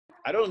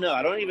I don't know.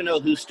 I don't even know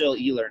who's still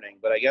e-learning,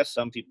 but I guess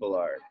some people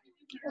are.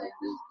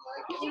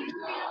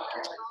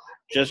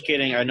 Just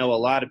kidding. I know a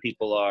lot of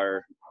people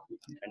are,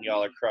 and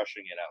y'all are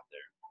crushing it out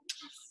there.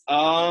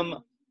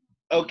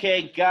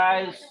 Okay,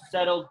 guys,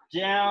 settle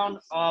down.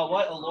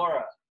 What,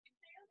 Alora?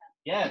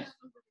 Yes.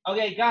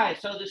 Okay,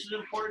 guys, so this is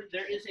important.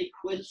 There is a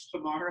quiz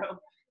tomorrow.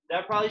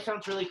 That probably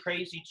sounds really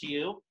crazy to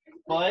you,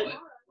 but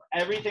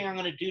everything I'm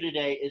going to do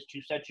today is to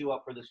set you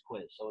up for this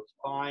quiz, so it's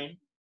fine.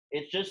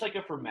 It's just like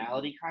a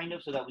formality, kind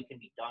of, so that we can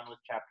be done with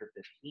Chapter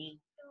 15,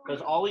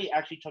 because all we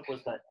actually took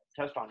was the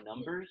test on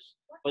numbers,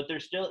 but there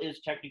still is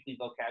technically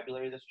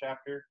vocabulary this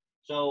chapter.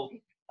 So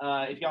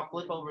if y'all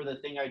flip over the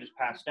thing I just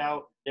passed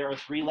out, there are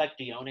 3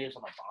 lectiones on the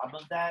bottom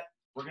of that.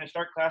 We're going to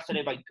start class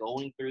today by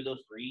going through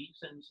those 3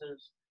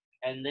 sentences,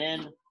 and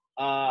then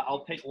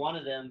I'll pick one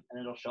of them, and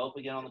it'll show up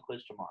again on the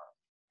quiz tomorrow.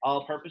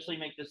 I'll purposely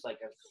make this like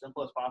as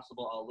simple as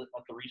possible. I'll let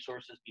the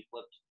resources be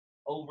flipped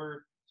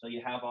over, so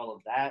you have all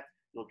of that.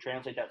 You'll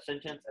translate that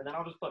sentence, and then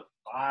I'll just put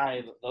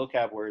 5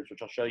 vocab words,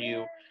 which I'll show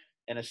you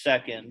in a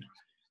second.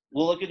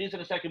 We'll look at these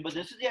in a second, but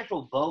this is the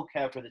actual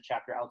vocab for the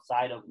chapter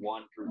outside of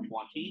 1 through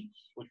 20,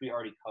 which we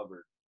already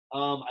covered.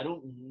 I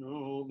don't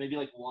know, maybe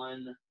like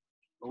 1,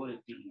 what would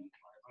it be?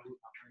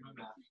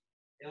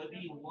 It would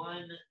be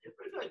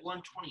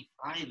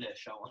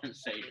 125-ish, I want to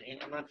say.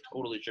 I'm not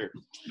totally sure.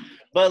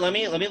 But let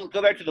me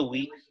go back to the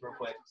week real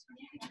quick.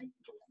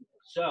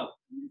 So,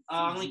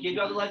 I'm going to give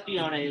you all the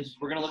lectiones.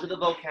 We're going to look at the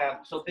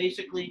vocab. So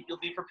basically, you'll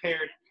be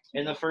prepared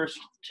in the first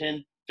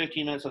 10,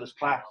 15 minutes of this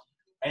class.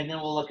 And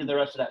then we'll look at the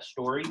rest of that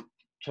story.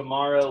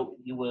 Tomorrow,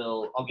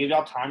 I'll give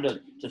y'all time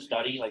to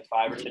study, like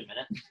 5 or 10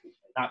 minutes.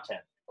 Not 10,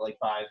 but like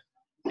 5.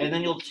 And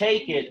then you'll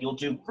take it, you'll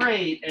do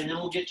great, and then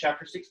we'll get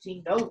Chapter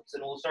 16 notes,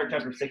 and we'll start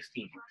Chapter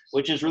 16,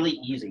 which is really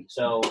easy.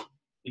 So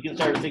you can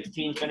start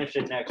 16, finish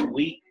it next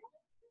week,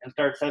 and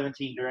start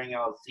 17 during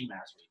y'all's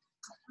CMAS week.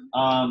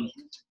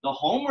 The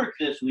homework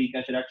this week,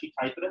 I should actually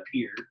type it up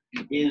here,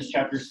 is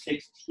Chapter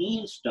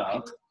 16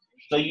 stuff.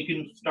 So you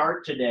can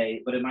start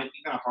today, but it might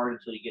be kind of hard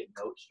until you get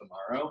notes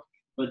tomorrow.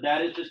 But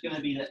that is just going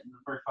to be the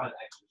first 5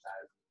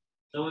 exercises.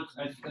 So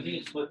I think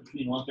it's split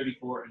between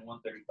 134 and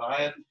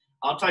 135.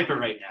 I'll type it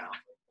right now.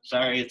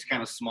 Sorry, it's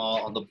kind of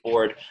small on the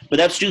board. But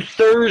that's due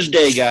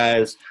Thursday,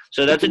 guys.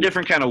 So that's a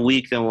different kind of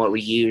week than what we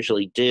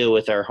usually do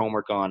with our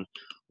homework on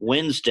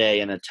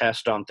Wednesday and a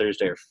test on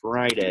Thursday or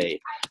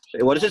Friday.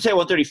 What does it say,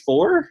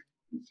 134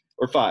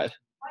 or 5?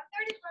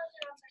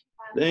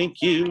 134.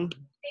 Thank you.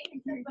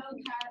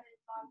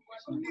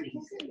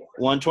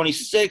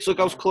 126. Look,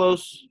 I was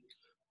close.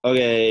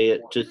 Okay,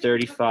 to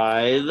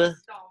 35.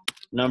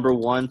 Number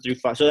 1 through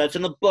 5. So that's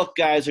in the book,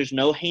 guys. There's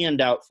no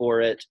handout for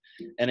it.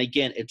 And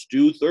again, it's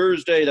due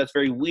Thursday. That's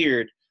very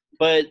weird.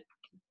 But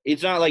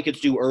it's not like it's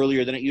due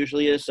earlier than it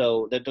usually is.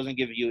 So that doesn't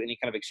give you any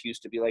kind of excuse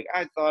to be like,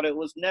 I thought it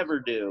was never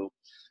due.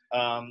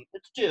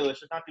 It's due. It's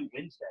just not due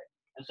Wednesday.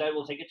 And so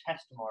we'll take a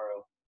test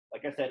tomorrow.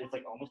 Like I said, it's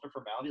like almost a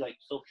formality. Like,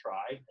 still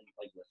try and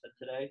like listen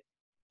today,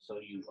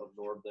 so you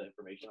absorb the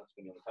information that's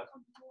going to be on the test.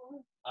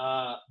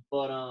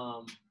 But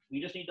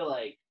we just need to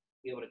like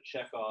be able to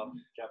check off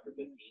Chapter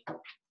 15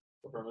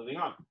 before moving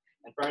on.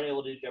 And Friday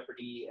we'll do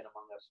Jeopardy and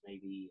Among Us,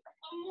 maybe.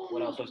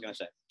 What else was I going to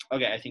say?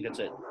 Okay, I think that's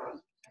it.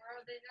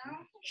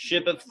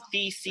 Ship of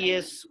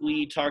Theseus.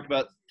 We talked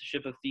about the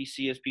Ship of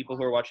Theseus, people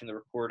who are watching the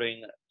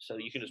recording, so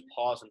you can just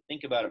pause and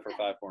think about it for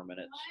 5 more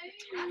minutes.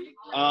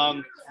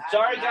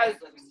 Sorry, guys.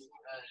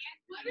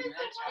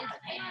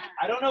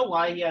 I don't know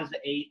why he has the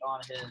 8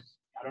 on his.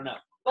 I don't know.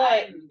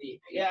 But,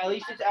 yeah, at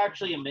least it's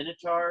actually a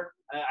Minotaur.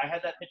 I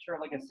had that picture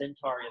of like a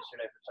centaur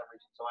yesterday for some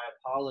reason, so I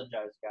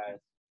apologize, guys.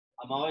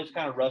 I'm always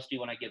kind of rusty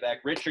when I get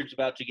back. Richard's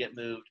about to get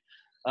moved.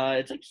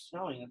 It's like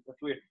snowing.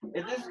 That's weird.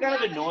 This is kind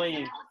of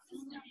annoying.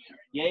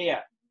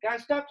 Yeah.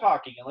 Guys, stop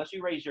talking unless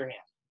you raise your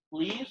hand.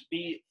 Please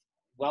be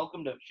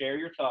welcome to share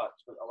your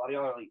thoughts. But a lot of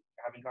y'all are like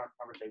having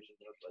conversations,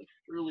 and it's like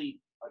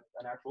truly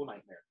an actual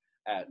nightmare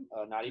at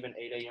not even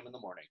 8 a.m. in the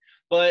morning.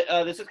 But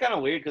this is kind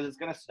of weird because it's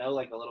gonna snow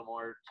like a little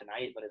more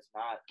tonight, but it's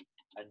not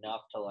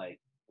enough to like.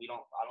 I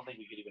don't think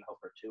we could even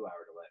hope for a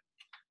 2-hour delay.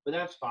 But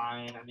that's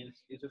fine. I mean,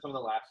 these are some of the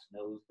last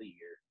snows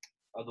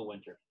of the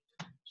winter.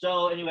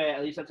 So anyway,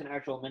 at least that's an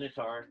actual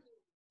Minotaur.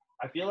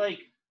 I feel like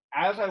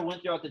as I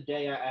went throughout the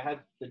day, I had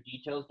the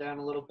details down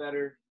a little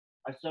better.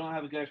 I still don't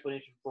have a good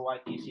explanation for why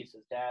Theseus'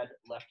 dad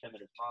left him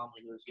and his mom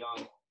when he was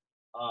young.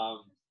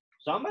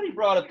 Somebody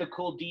brought up the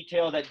cool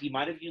detail that he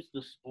might have used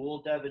the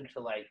spool, Devin,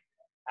 to like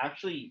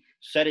actually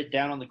set it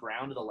down on the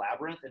ground of the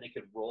labyrinth and it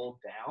could roll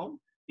down,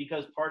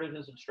 because part of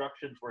his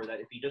instructions were that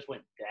if he just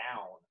went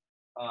down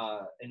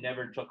and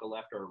never took a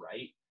left or a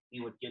right,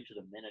 he would get to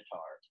the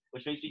Minotaur,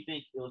 which makes me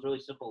think it was a really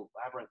simple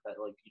labyrinth that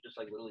like you just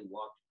like literally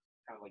walked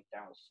kind of like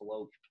down a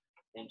slope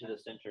into the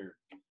center.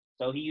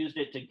 So he used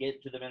it to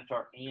get to the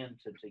Minotaur and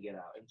to get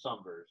out in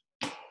some versions.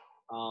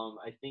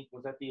 I think,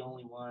 was that the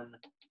only one?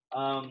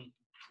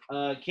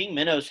 King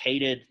Minos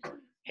hated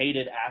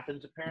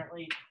Athens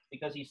apparently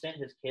because he sent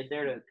his kid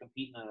there to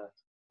compete in a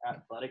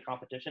athletic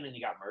competition and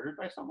he got murdered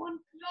by someone.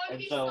 No,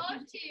 and so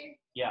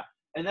yeah,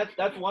 and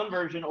that's one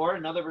version. Or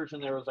another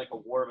version, there was like a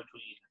war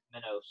between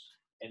Minos,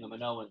 and the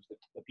Minoans,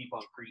 the people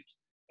on Crete,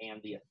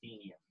 and the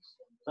Athenians.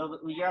 So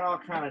we got all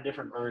kind of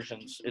different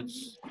versions.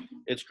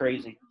 It's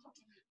crazy.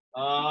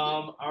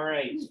 All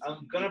right.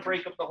 I'm gonna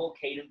break up the whole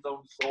Caden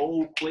zone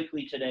so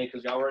quickly today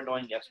because y'all were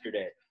annoying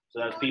yesterday. So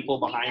that's people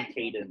behind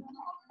Caden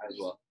as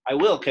well. I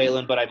will,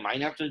 Kaylin, but I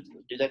might have to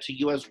do that to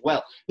you as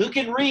well. Who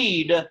can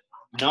read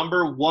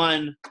number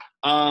 1?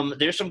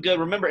 There's some good.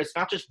 Remember, it's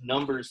not just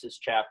numbers this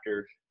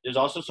chapter. There's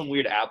also some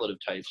weird ablative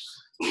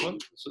types. So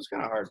it's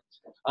kind of hard.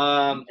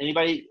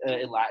 Anybody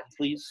in Latin,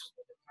 please?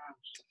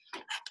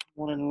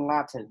 One in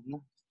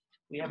Latin.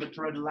 We haven't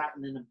tried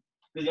Latin in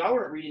because y'all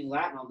weren't reading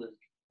Latin on the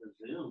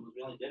Zoom.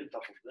 We only did a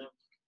couple Zoom.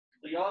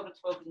 So y'all haven't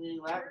spoken in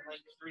Latin in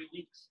like 3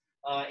 weeks.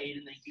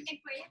 Aiden, thank you.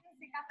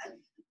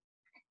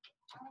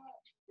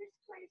 This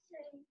place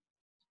is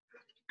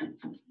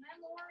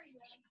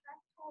Memoria,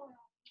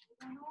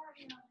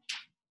 Memoria.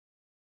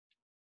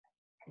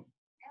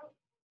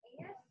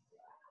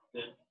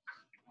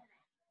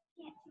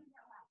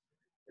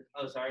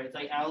 Oh, sorry. It's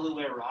like aloe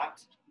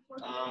rot.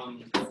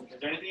 Is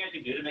there anything I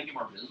can do to make it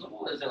more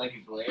visible? Is it like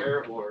a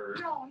glare or?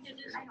 No, I don't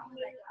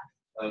like that.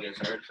 Okay,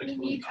 sorry.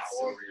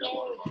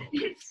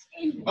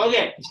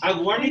 Okay,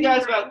 I warned you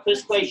guys about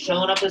Quizquay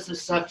showing up as the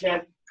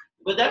subject,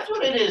 but that's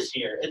what it is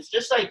here. It's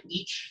just like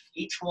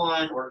each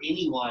one or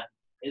anyone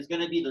is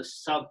going to be the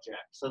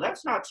subject, so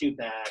that's not too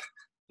bad.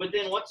 But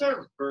then what's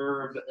our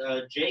verb?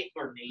 Jake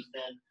or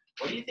Nathan,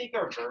 what do you think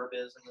our verb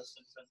is in this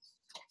sentence?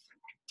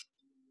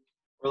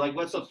 Or like,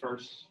 what's the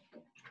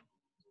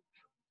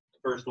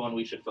first one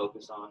we should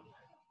focus on?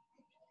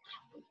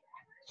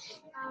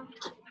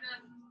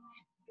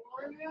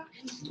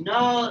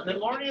 No,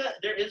 memoria,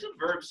 there is a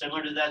verb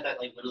similar to that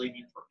like literally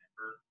means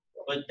remember.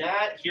 But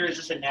that here is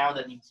just a noun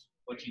that means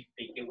what you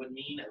think it would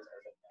mean as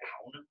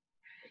a noun.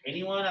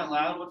 Anyone out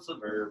loud? What's the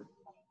verb?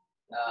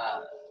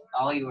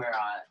 Aluera.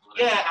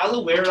 Yeah,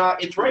 aluera.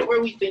 It's right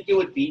where we think it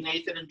would be,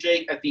 Nathan and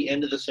Jake, at the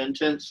end of the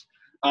sentence.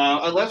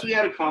 Unless we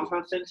had a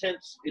compound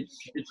sentence,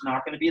 it's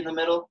not going to be in the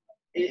middle.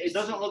 It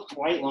doesn't look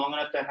quite long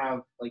enough to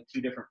have like 2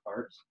 different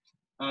parts.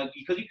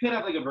 Because you could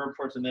have like a verb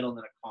towards the middle and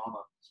then a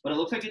comma. But it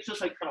looks like it's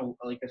just like kind of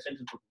like a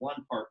sentence with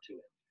 1 part to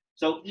it.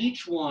 So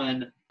each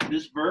one,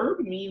 this verb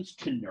means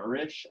to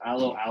nourish.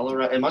 Alo,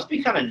 alera. It must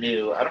be kind of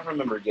new. I don't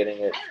remember getting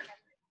it.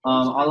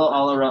 Alo,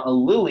 alera,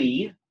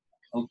 alui.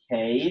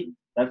 Okay.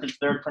 That's its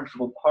 3rd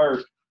principal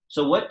part.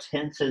 So what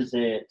tense is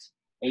it?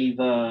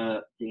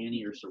 Ava,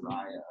 Danny, or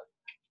Soraya?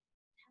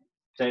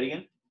 Say it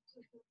again.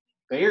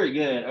 Very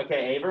good.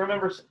 Okay, Ava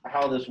remembers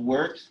how this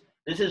works.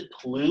 This is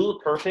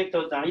pluperfect,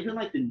 so it's not even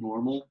like the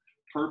normal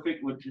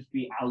perfect would just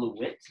be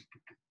aluit.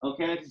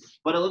 Okay,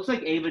 but it looks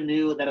like Ava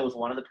knew that it was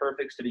one of the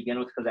perfects to begin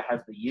with because it has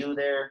the U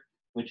there,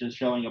 which is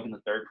showing up in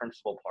the 3rd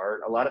principal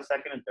part. A lot of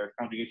 2nd and 3rd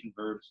conjugation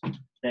verbs,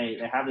 they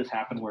have this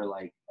happen where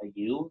like a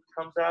U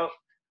comes out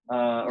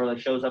or like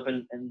shows up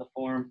in the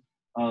form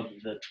of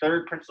the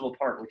 3rd principal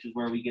part, which is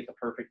where we get the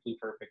perfect,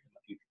 pluperfect, and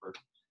the future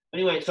perfect.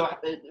 Anyway, so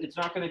it's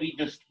not going to be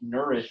just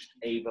nourished,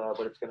 Ava,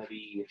 but it's going to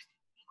be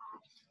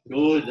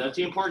good. That's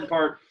the important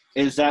part,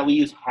 is that we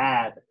use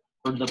had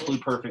for the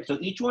pluperfect. So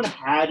each one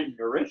had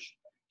nourished,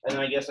 and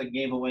then I guess I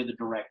gave away the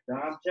direct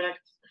object.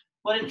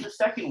 But it's the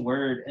 2nd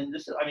word, and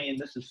this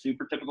is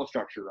super typical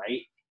structure,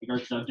 right? Like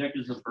our subject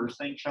is the first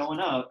thing showing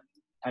up.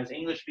 As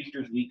English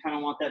speakers, we kind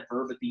of want that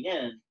verb at the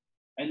end.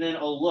 And then,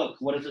 oh, look,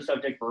 what is the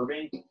subject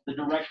verbing? The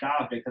direct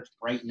object that's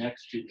right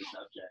next to the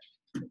subject.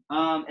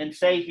 And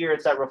say here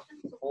it's that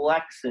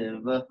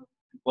reflexive.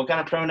 What kind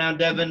of pronoun,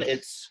 Devin?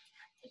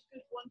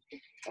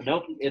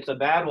 Nope, it's a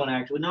bad one,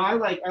 actually. No, I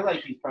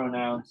like these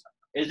pronouns.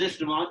 Is this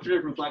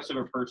demonstrative, reflexive,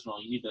 or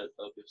personal? You need to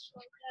focus.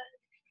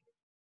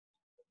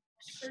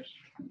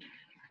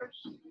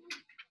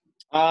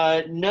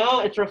 No,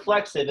 it's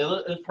reflexive.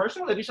 It's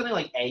personal. It'd be something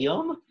like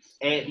eum,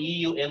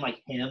 E-U-M,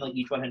 like him, like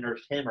each one had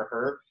nourished him or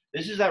her.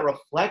 This is that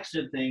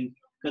reflexive thing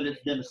because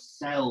it's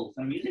themselves.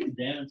 I'm using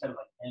them instead of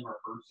like him or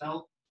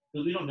herself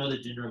because we don't know the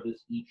gender of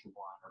this each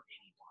one or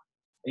anyone.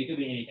 It could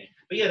be anything.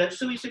 But yeah, that's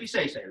silly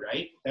say,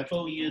 right? That's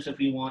what we use if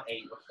we want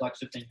a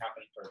reflexive thing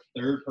happening for a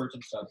 3rd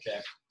person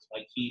subject,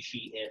 like he,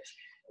 she, it,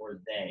 or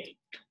they.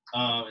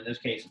 In this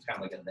case, it's kind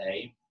of like a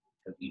they,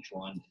 because each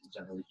one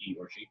isn't really he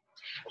or she.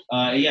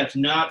 Yeah, it's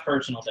not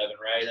personal, Devin,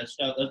 right? Those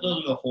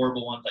are the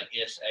horrible ones like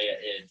is,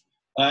 id.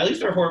 At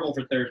least they're horrible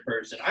for 3rd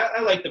person.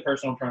 I like the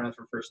personal pronouns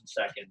for 1st and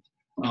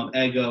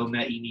 2nd. Ego,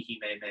 mei, mihi,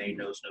 me,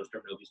 nos,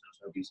 nostrum,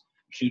 nobis,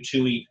 shu,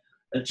 chui,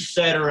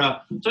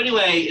 etc. So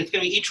anyway, it's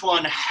going to be each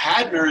one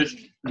had nourished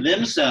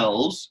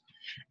themselves.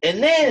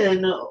 And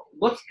then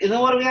what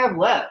do we have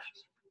left?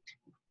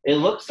 It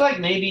looks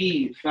like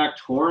maybe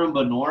factorum,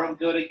 bonorum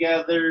go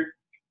together.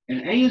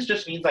 And A's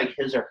just means like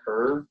his or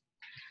her.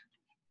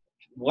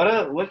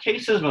 What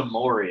case is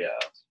memoria?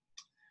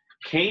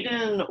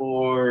 Caden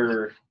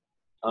or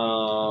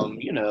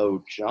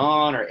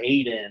John or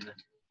Aiden.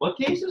 What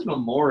case is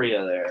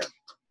memoria there?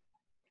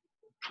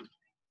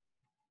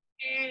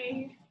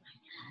 A.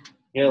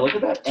 Yeah, look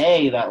at that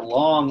A, that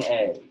long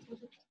A.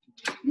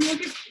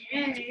 Look at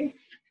A.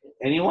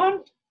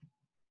 Anyone?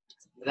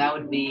 That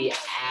would be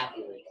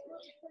ably.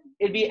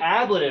 It'd be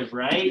ablative,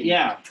 right?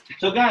 Yeah.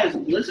 So guys,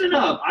 listen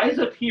up. Eyes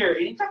up here.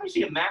 Anytime you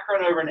see a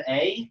macron over an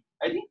A,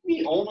 I think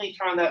the only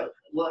time that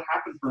will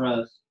happen for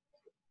us,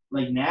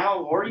 like now,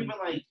 or even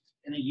like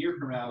in a year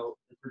from now,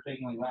 if we're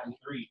taking like Latin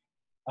 3,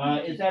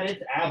 is that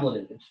it's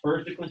ablative. It's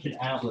first declension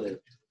ablative.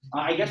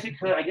 I guess it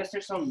could. I guess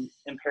there's some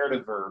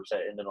imperative verbs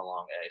that end in a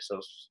long A, so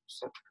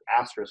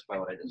asterisk by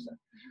what I just said.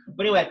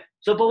 But anyway,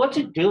 but what's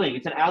it doing?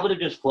 It's an ablative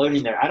just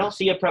floating there. I don't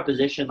see a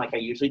preposition like I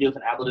usually do with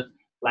an ablative,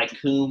 like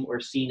cum or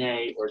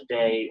sine or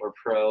de or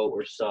pro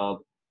or sub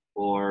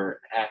or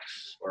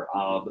ex or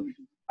ob.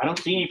 I don't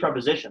see any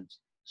prepositions.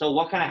 So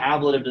what kind of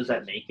ablative does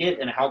that make it,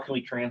 and how can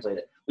we translate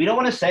it? We don't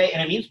want to say,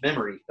 and it means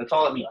memory. That's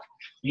all it means.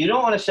 You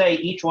don't want to say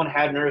each one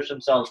had nourished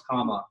themselves,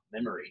 comma,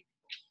 memory.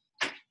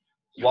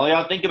 While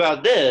y'all think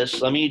about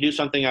this, let me do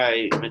something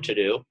I meant to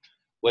do,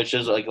 which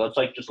is like, let's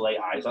like just lay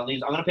eyes on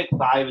these. I'm going to pick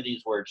 5 of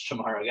these words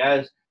tomorrow,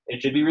 guys.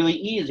 It should be really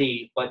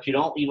easy, but you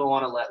don't even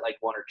want to let like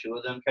 1 or 2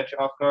 of them catch you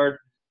off guard.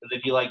 Because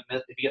if you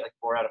get like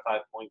 4 out of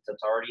 5 points,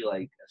 that's already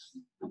like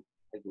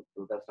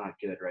that's not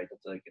good, right?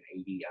 That's like an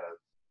 80 out of,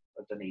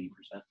 that's an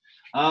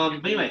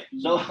 80%. But anyway,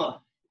 so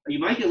you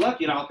might get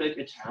lucky and I'll pick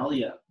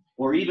Italia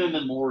or even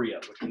memoria,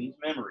 which means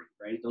memory,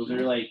 right? Those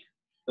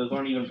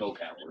aren't even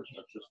vocab words.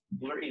 That's just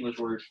they're English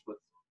words with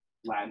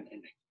Latin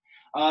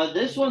ending.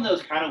 This one though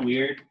is kind of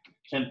weird.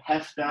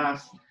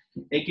 Tempestas.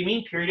 It can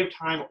mean period of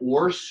time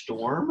or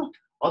storm.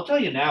 I'll tell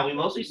you now, we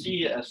mostly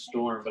see it as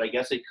storm, but I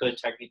guess it could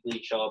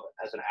technically show up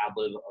as an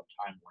ablative of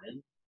time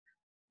when.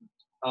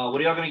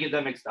 What are y'all gonna get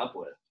that mixed up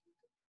with?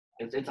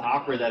 It's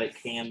awkward that it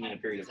can mean a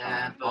period of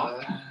time.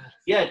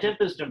 Yeah,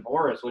 tempest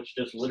temporis, which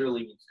just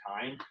literally means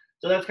time.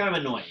 So that's kind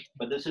of annoying.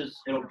 But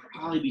it'll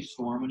probably be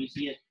storm when you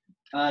see it.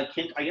 I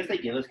guess they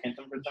give us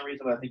Kentum for some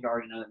reason, but I think I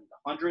already know that means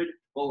 100.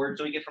 What word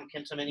do we get from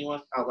Kentum,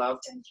 anyone out loud?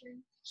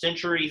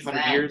 Century,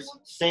 100 years.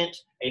 Cent,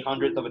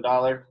 1/100 of a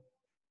dollar.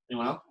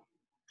 Anyone else?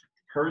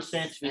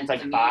 Percent means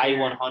like by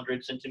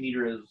 100.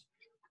 Centimeter is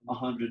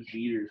 100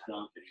 meters.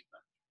 No,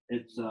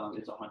 it's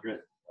 100.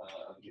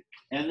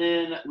 And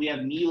then we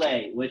have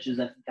Mille, which is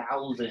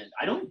 1,000.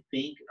 I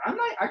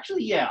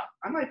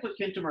might put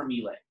Kentum or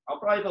Mille. I'll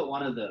probably put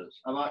one of those.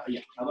 How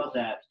about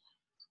that?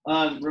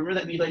 Remember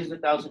that Mille is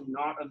 1,000,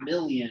 not a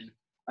million.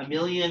 A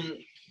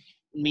million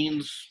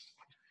means,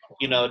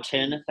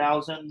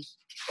 10,000,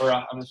 or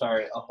I'm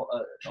sorry, a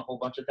whole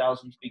bunch of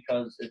thousands,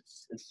 because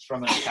it's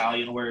from an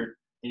Italian word.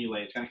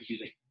 Anyway, it's kind of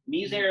confusing.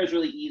 Misere is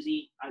really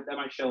easy. That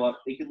might show up.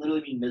 It can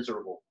literally mean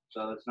miserable,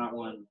 so that's not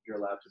one you're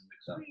allowed to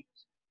mix up.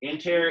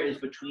 Inter is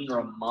between or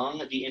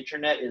among. The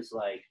internet is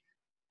like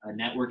a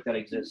network that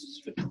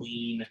exists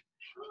between,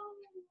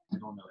 I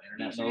don't know,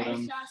 internet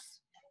modems.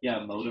 Yeah,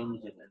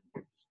 modems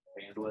and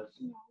bandwidth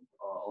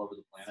all over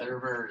the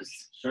planet.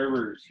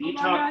 Servers.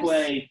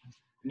 Itaque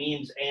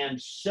means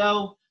and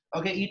so.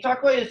 Okay,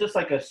 Itaque is just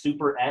like a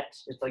super et.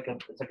 It's like a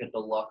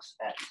deluxe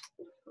et.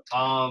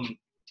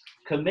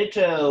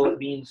 Commito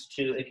means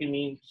it can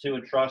mean to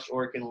entrust,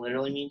 or it can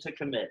literally mean to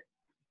commit.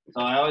 So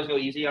I always go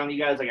easy on you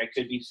guys. Like I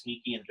could be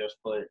sneaky and just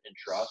put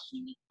entrust,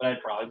 but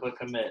I'd probably put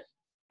commit,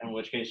 in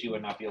which case you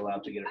would not be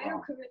allowed to get it wrong. I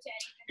don't commit to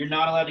anything. You're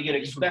not allowed to get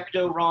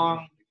expecto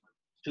wrong.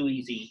 Too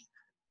easy.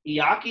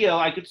 Iacchio,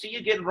 I could see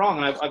you getting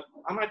wrong, and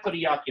I might put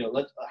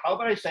Iacchio. How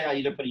about I say I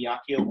either put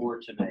Iacchio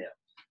or Timeo?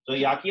 So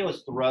Iacchio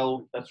is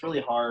throw. That's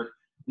really hard.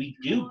 We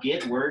do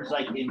get words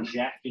like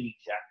inject and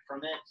eject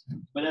from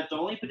it, but that's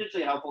only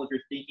potentially helpful if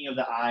you're thinking of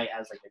the I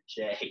as like a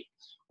J,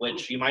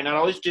 which you might not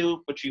always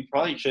do, but you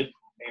probably should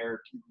err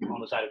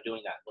on the side of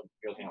doing that when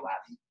you're looking at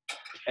Latin.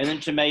 And then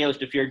Timeo is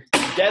to fear.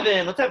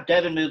 Devin, let's have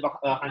Devin move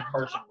behind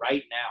Carson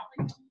right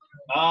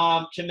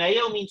now.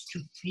 Timeo means to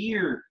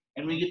fear,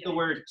 and we get the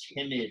word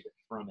timid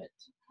from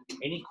it.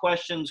 Any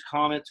questions,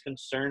 comments,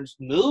 concerns?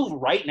 Move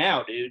right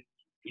now, dude.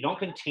 You don't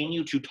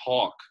continue to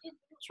talk.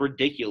 It's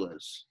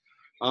ridiculous.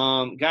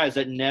 Guys,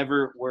 that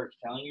never works.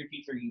 Telling your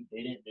teacher you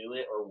didn't do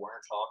it or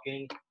weren't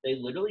talking, they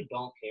literally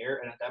don't care,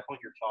 and at that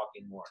point you're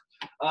talking more.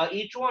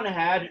 Each one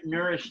had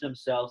nourished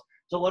themselves.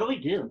 So what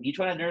do? Each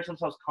one had nourished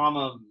themselves,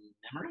 comma,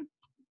 memory?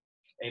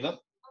 Ava?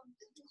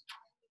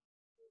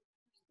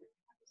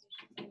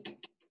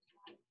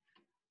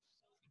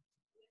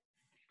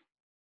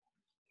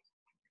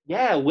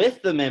 Yeah,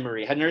 with the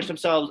memory. Had nourished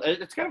themselves.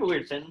 It's kind of a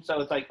weird sentence, so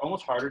it's like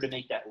almost harder to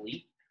make that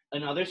leap.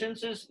 In other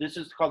sentences, this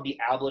is called the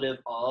ablative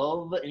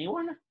of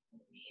anyone?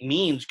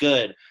 Means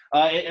good.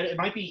 It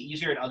might be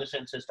easier in other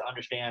sentences to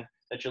understand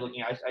that you're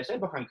looking. I said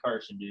behind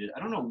Carson, dude. I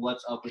don't know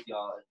what's up with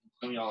y'all.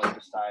 Some of y'all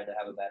decide to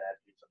have a bad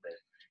attitude someday.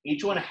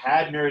 Each one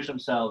had nourished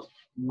themselves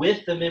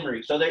with the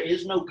memory. So there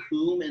is no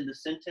cum in the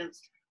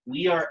sentence.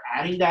 We are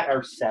adding that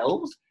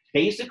ourselves,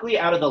 basically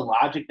out of the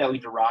logic that we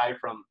derive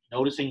from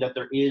noticing that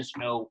there is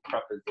no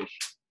preposition.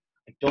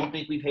 I don't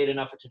think we paid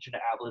enough attention to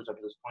ablatives up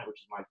to this point, which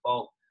is my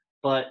fault.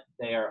 But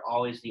they are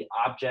always the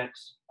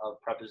objects of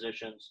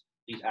prepositions,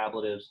 these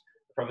ablatives.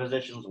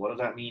 Prepositions, what does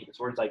that mean? It's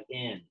words like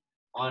in,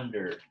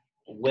 under,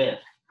 with,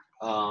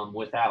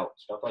 without,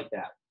 stuff like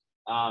that.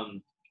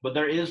 But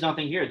there is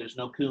nothing here. There's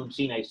no cum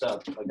sine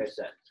sub, like I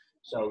said.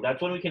 So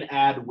that's when we can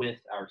add with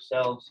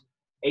ourselves.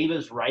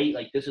 Ava's right.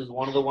 Like, this is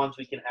one of the ones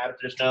we can add if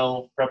there's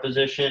no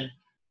preposition.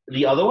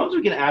 The other ones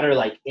we can add are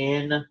like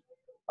in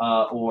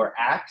or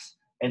at,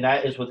 and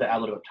that is with the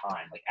adlative of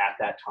time, like at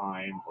that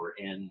time or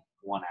in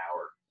 1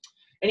 hour.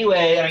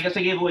 Anyway, and I guess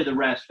I gave away the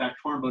rest.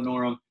 Factorum,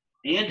 bonorum,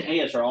 and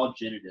AS are all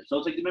genitive. So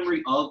it's like the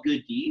memory of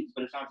good deeds,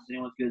 but it's not just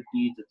anyone's good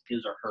deeds, it's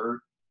his or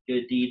her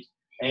good deeds.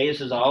 AS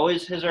is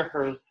always his or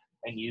her,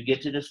 and you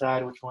get to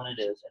decide which one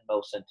it is in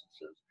most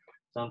sentences.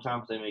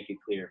 Sometimes they make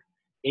it clear.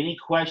 Any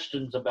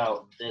questions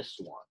about this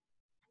one?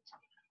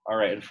 All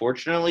right,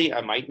 unfortunately,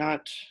 I might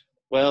not.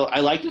 Well, I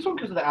like this one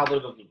because of the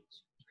ablative of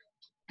means.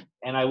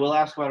 And I will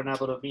ask about an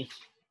ablative of means.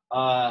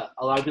 A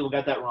lot of people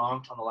got that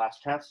wrong on the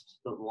last test,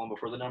 the one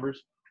before the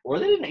numbers. Or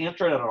they didn't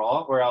answer it at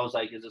all, where I was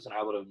like, is this an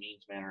ablative of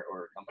means, manner,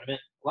 or accompaniment?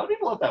 A lot of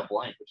people left that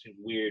blank, which seems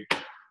weird.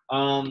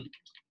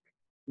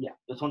 Yeah,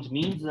 this one's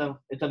means, though.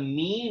 It's a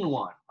mean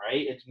one,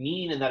 right? It's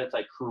mean in that it's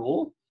like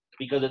cruel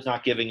because it's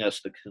not giving us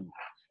the cum.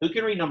 Who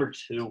can read number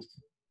 2?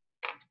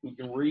 Who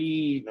can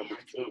read number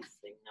 2? Signum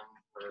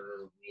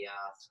per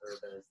vias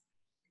urbis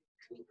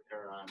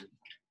cuperum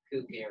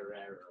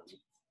cupererum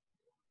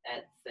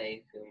et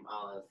se cum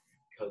alis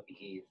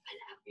copiis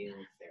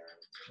inserum.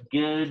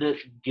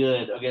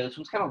 Good. Okay, this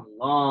one's kind of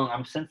long.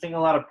 I'm sensing a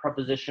lot of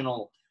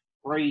prepositional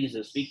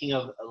phrases. Speaking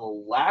of a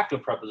lack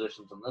of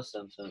prepositions in this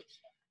sentence,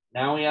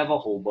 now we have a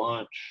whole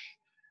bunch.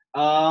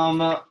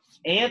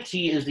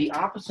 Ante is the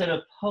opposite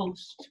of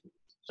post.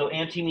 So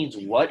ante means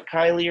what,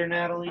 Kylie or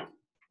Natalie?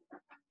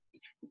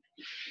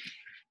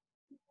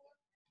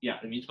 Yeah,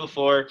 it means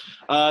before.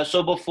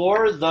 So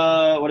before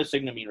the, what does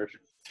signum mean,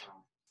 Richard?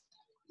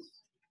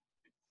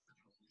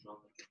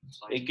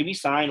 It can be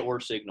sign or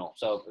signal,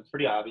 so it's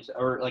pretty obvious,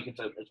 or like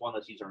it's one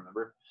that's easy to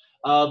remember.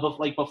 But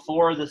like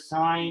before the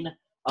sign,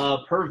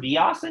 per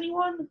vias,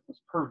 anyone?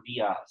 What's per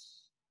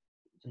vias?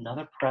 It's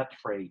another prep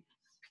phrase.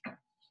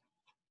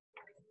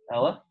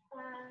 Ella?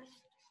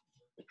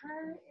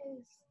 Per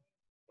is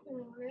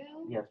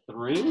through. Yeah,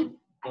 through.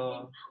 I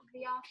think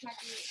vios might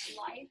be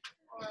life.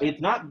 Or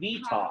It's not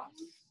vitas.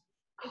 Is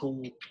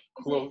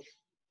Close.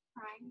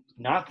 crime.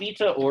 Not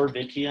vita or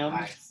vitium.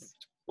 Vice.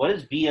 What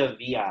is via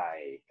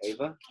vi,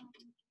 Ava?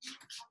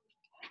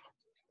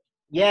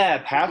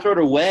 Yeah, path, road,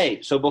 or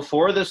way. So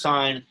before the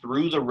sign,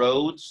 through the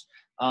roads,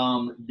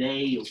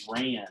 they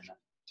ran.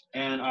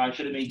 And I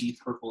should have made these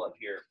purple up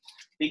here.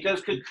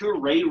 Because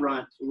Kukure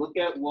runt, look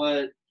at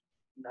what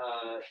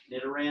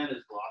Nidoran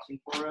is glossing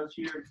for us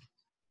here.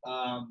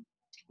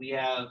 We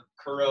have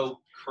Kukuri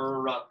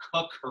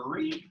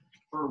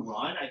for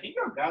run. I think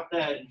I got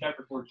that in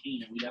chapter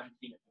 14, and we haven't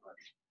seen it much.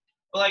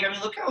 But, like, I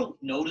mean, look how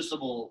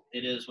noticeable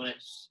it is when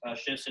it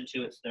shifts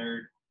into its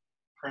third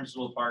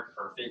principal part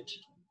perfect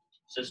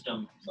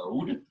system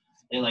mode.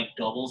 It, like,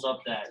 doubles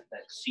up that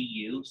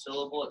CU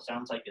syllable. It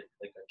sounds like a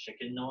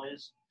chicken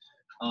noise.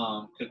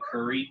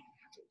 Kukuri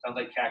sounds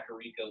like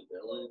Kakariko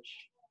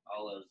Village,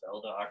 a la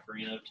Zelda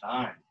Ocarina of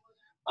Time.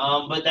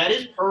 But that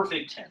is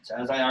perfect tense,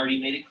 as I already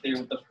made it clear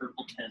with the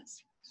purple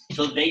tense.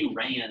 So they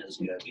ran is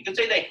good. We could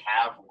say they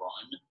have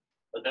run,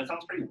 but that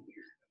sounds pretty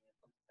weird.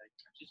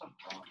 Actually, something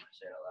wrong when I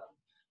say it out loud.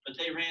 But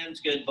they ran is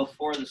good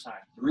before the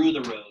sign, through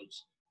the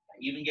roads. I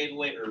even gave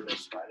away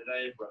urbis. Why did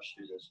I rush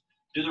through this?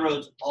 Through the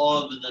roads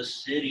of the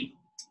city.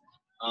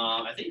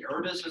 I think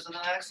urbis is in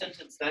the next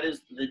sentence. That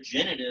is the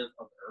genitive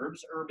of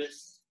urbs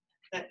urbis.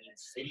 That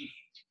means city.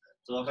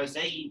 So if I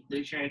say the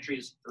dictionary entry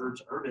is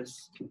urbs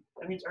urbis,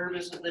 that means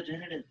urbis is the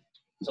genitive.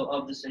 So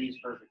of the city is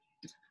perfect.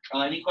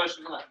 Any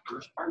questions on that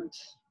first part?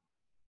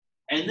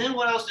 And then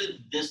what else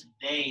did this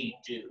they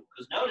do?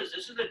 Because notice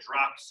this is a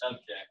dropped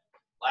subject.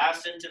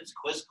 Last sentence,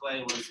 quisque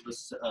was the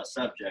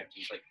subject.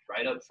 He's like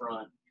right up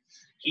front.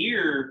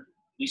 Here,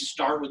 we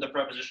start with a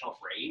prepositional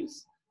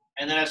phrase.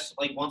 And then as,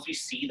 like, once we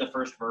see the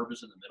first verb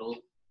is in the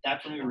middle,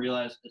 that's when we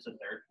realize it's a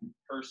third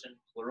person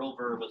plural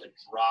verb with a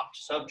dropped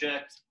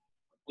subject,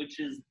 which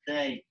is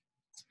they.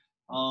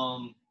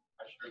 I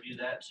should review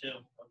that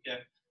too.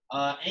 Okay.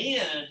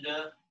 And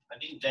I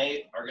think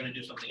they are going to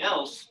do something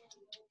else.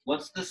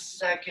 What's the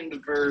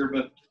second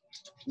verb,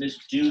 Miss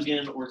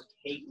Dugan or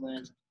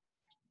Caitlin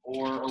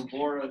or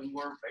Aurora, who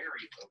are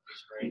very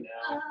focused right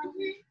now?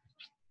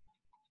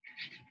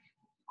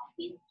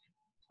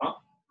 Huh?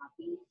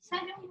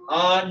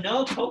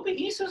 No,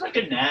 Copaese is like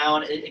a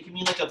noun. It can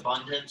mean like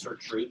abundance or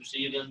troops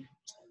even.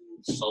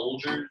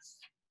 Soldiers.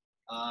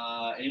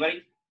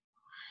 Anybody?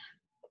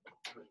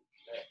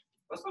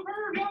 What's the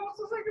verb? Yeah, what's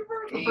the second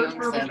verb? The first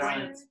verb is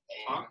run.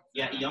 Huh?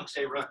 Yeah, young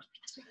say run.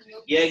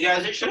 Yeah,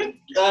 guys, it shouldn't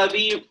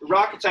be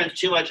rocket science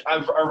too much.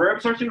 Our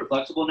verbs are super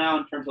flexible now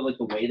in terms of like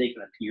the way they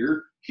can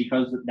appear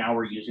because now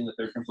we're using the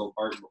third principal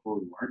part before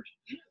we weren't.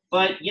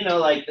 But, you know,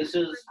 like this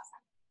is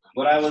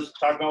what I was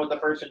talking about with the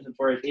first sentence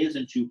where it is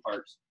in two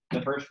parts.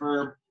 The first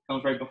verb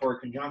comes right before a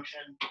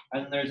conjunction,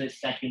 and then there's a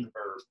second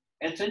verb.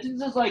 And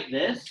sentences like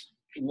this,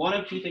 one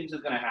of two things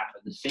is going to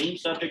happen. The same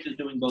subject is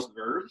doing both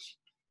verbs,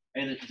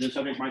 and the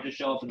subject might just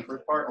show up in the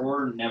first part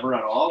or never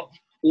at all.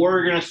 Or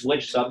we're going to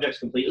switch subjects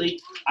completely.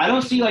 I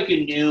don't see like a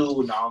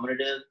new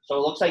nominative. So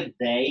it looks like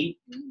they,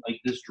 like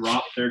this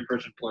drop third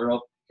person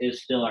plural,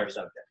 is still our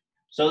subject.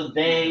 So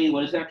they,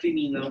 what does it actually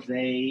mean though?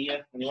 They,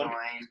 anyone?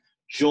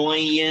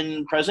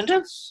 Join present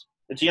tense?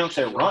 It's a young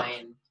servant.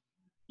 Join.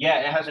 Yeah,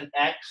 it has an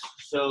X,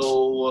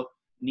 so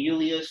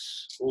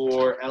Nelius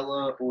or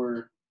Ella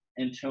or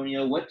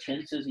Antonio, what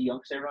tense is a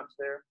young servant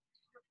there?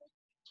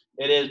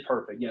 It is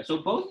perfect, yeah. So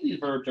both of these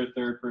verbs are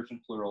third person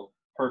plural.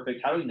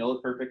 Perfect. How do we know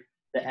it's perfect?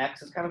 The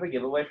X is kind of a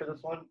giveaway for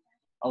this one.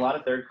 A lot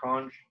of third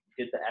conj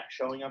get the X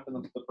showing up in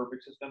the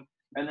perfect system.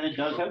 And then it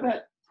does have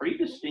that pretty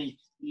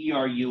distinct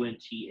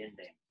ERUNT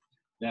ending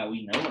that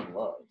we know and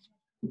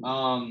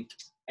love.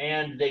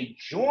 And they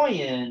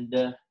joined,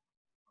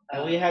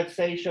 and we had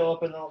say show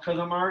up in the, because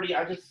I'm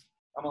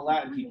a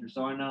Latin teacher,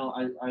 so I know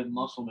I have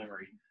muscle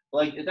memory.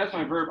 Like, if that's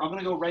my verb, I'm going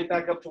to go right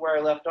back up to where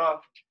I left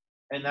off,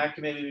 and that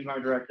can maybe be my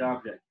direct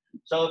object.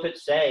 So if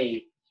it's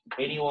say,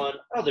 anyone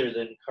other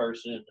than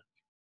Carson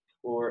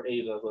or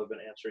Ava who have been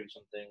answering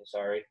some things,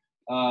 sorry,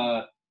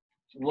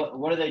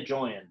 what are they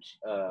joined?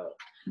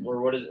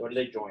 Or what do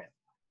they join?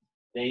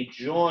 They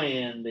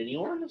joined,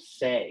 anyone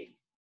say?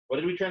 What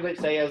did we translate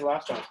say as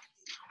last time?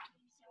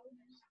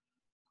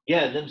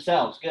 Yeah,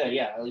 themselves. Good.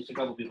 Yeah, at least a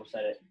couple people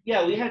said it.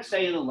 Yeah, we had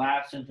say in the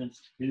last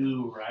sentence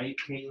too, right,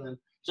 Caitlin?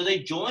 So they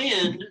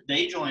joined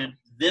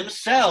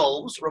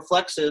themselves,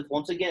 reflexive,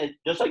 once again,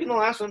 just like in the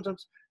last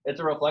sentence, it's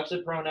a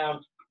reflexive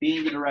pronoun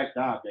being the direct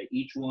object.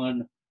 Each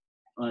one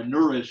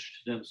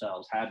nourished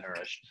themselves, had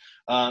nourished.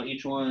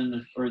 Each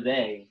one, or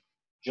they,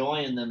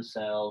 joined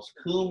themselves.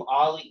 Cum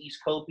aliis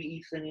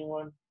copiis,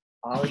 anyone?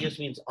 Alias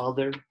means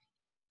other,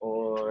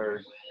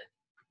 or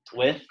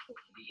with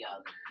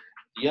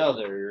the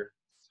other.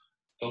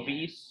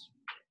 Copies.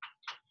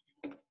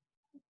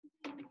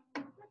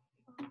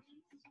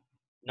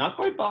 Not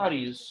quite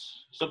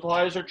bodies.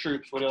 Supplies or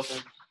troops. What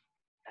else?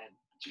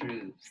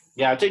 Troops.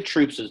 Yeah, I'd say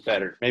troops is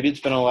better. Maybe it's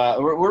been a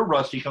while. We're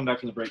rusty. Come back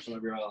from the break, so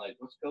maybe we're all like,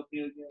 what's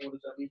copia again? What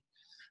does that mean?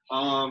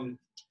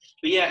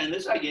 But yeah, and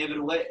this I gave it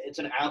away. It's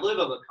an adlib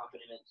of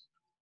accompaniment.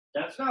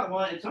 That's not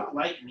one. It's not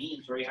like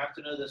means where you have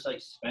to know this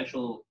like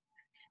special,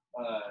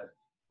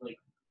 like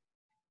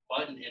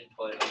button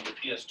input on the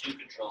PS2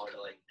 controller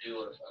to like do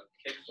a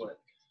kickflip.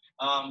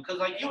 Because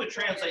like you would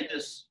translate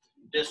this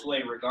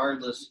way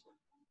regardless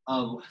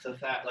of the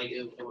fact, like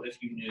if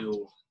you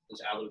knew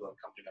this adlib of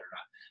accompaniment or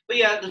not. But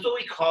yeah, that's what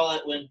we call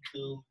it when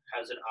cum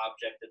has an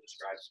object that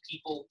describes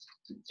people,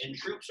 and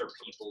troops are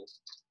people.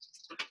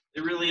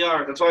 They really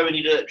are. That's why we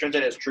need to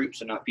translate it as troops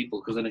and not people,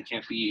 because then it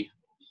can't be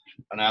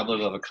an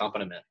adlib of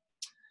accompaniment.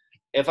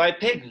 If I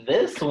pick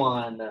this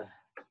one,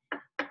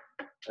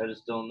 I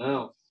just don't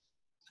know.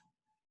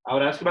 I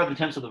would ask about the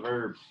tense of the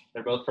verbs.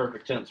 They're both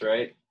perfect tense,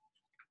 right?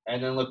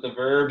 And then look, the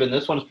verb, and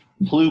this one's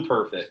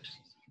pluperfect.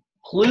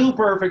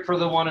 Pluperfect for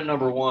the one in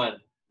number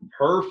one.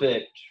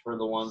 Perfect for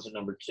the ones in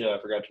number two. I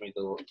forgot to make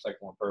the second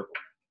one purple.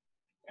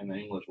 And the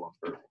English one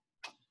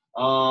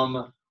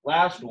purple.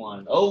 Last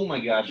one. Oh my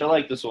gosh, I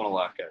like this one a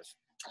lot, guys.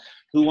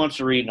 Who wants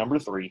to read number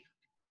 3?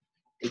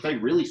 It's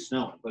like really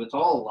snowing, but it's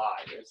all a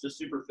lie. It's just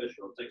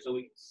superficial. It's like so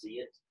we can see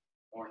it,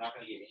 and we're not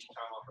going to get any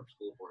time off from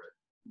school for it.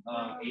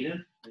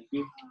 Aiden, thank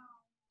you.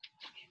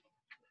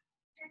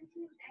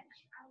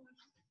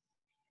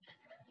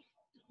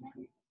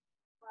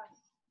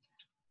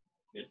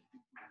 Good.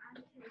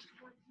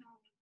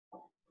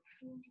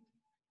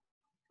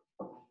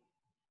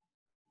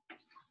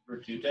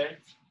 Virtute.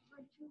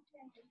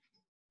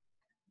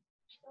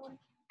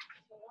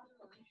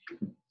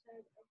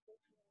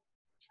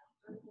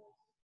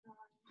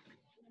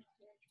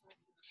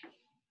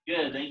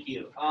 Good, thank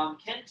you.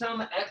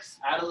 Centum ex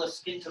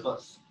attalus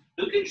scintibus.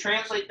 Who can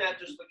translate that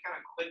just kind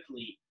of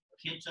quickly?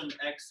 Centum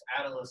ex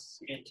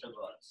attalus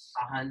scintibus.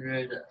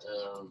 100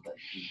 of the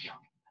young.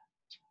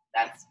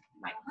 That's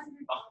my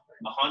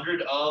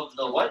 100 of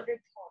the what?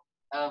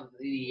 of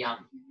the young.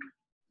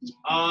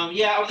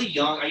 Yeah, of the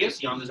young. I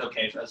guess young is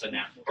okay as a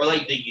noun. Or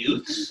like the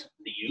youths.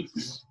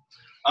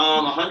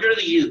 100 of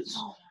the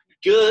youths.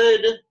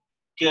 Good.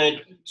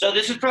 So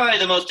this is probably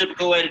the most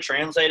typical way to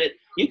translate it.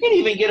 You can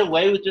even get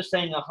away with just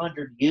saying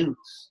 100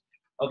 youths.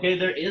 Okay,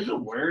 there is a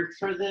word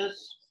for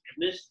this,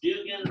 Miss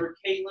Dugan, or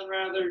Caitlin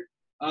rather.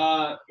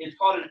 It's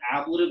called an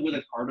ablative with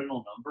a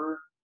cardinal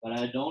number, but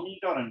I don't need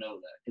y'all to know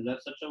that because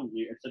that's such a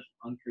weird, it's such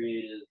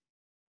uncreative,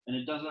 and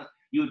it doesn't.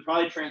 You would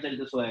probably translate it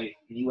this way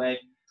anyway.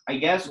 I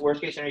guess worst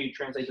case scenario, you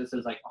translate this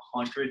as like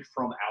 100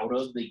 from out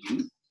of the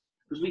youth,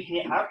 because we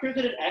have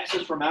translated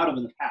X's from out of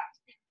in the past,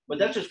 but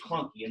that's just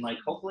clunky, and like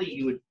hopefully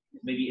you would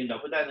maybe end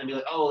up with that and then be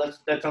like, oh,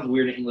 that sounds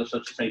weird in English.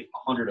 Let's just say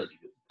 100 of the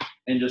youth,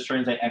 and just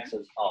translate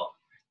X's of.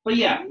 But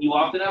yeah, you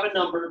often have a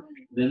number,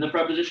 then the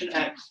preposition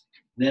X,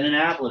 then an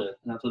ablative,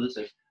 and that's what this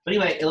is. But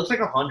anyway, it looks like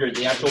 100.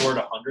 The actual word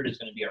 100 is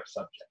going to be our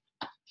subject.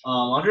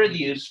 100 of the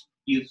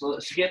youth. So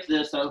skip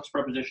this. That looks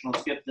prepositional.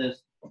 Skip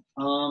this.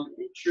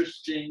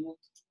 Interesting. Look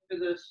at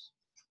this.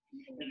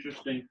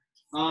 Interesting.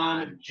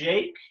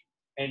 Jake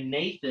and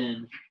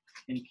Nathan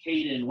and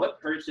Caden, what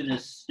person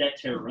is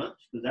steterunt?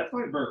 Because that's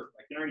my verb.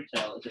 I can already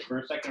tell. Is it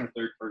first, second, or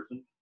third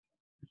person?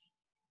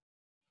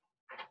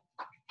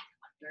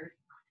 Third.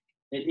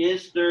 It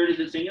is third. Is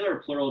it singular or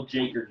plural?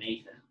 Jake or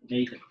Nathan?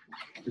 Nathan.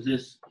 Is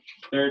this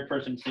third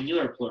person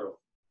singular or plural?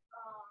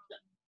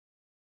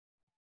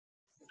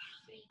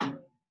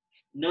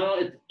 No,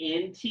 it's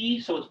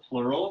NT, so it's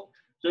plural.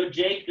 So,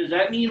 Jake, does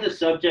that mean the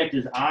subject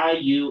is I,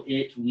 you,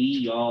 it, we,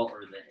 y'all,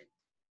 or they?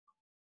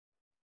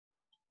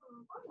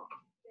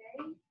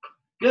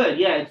 Good,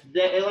 yeah. It's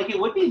they, like it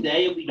would be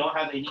they if we don't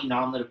have any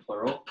nominative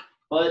plural.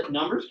 But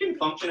numbers can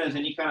function as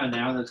any kind of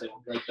noun that they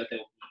want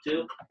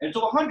to. And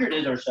so 100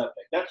 is our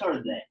subject. That's our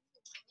they.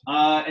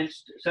 And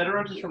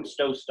Ceteris is from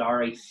sto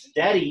star, a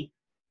steady.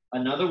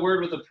 Another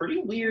word with a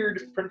pretty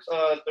weird third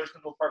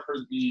control part for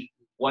the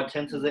what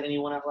tense is it?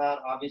 Anyone out loud?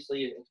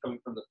 Obviously, it's coming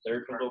from the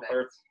third control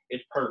part.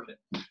 It's perfect.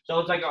 So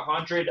it's like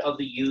 100 of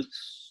the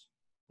youths,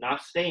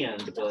 not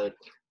stand, but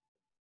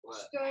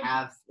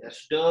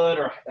stood,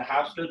 or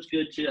half stood's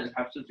good too.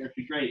 Half stood's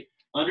actually great.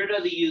 100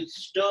 of the youths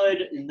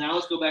stood, and now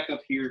let's go back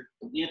up here.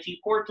 Ante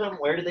portum,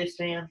 where do they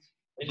stand?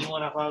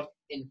 Anyone out loud?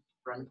 In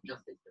front of the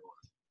door.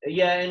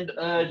 Yeah,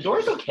 and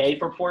door's okay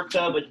for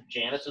porta, but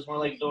Janus is more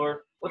like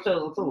door. What's a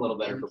little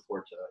better for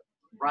porta?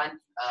 Front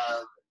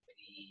of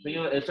the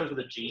It starts with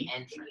a G.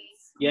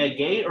 entrance. Yeah,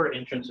 gate or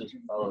entrance is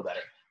a little better.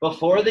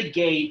 Before the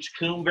gate,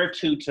 cum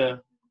virtuta.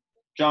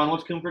 John,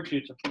 what's cum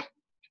virtuta?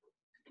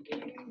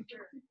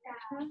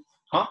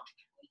 Huh?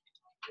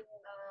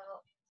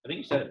 I think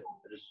you said it.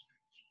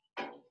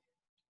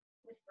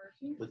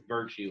 With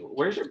virtue.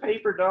 Where's your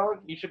paper,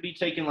 dog? You should be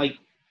taking like.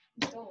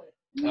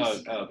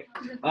 Oh, okay.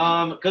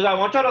 Because I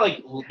want y'all to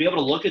like be able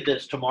to look at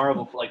this tomorrow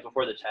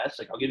before the test.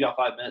 Like I'll give y'all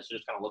 5 minutes to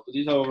just kind of look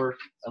these over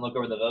and look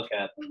over the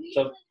vocab.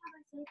 So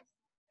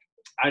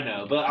I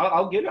know, but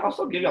I'll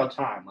still give y'all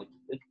time. Like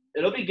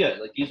it'll be good.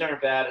 Like these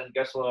aren't bad. And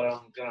guess what?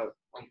 I'm gonna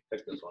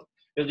pick this one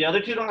because the other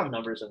two don't have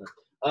numbers in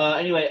them.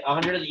 Anyway,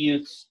 100 of the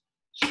youths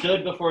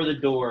stood before the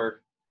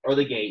door or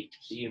the gate.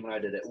 See when I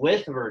did it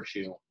with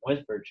virtue.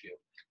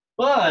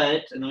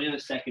 But and then we have a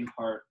second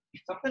part.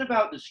 Something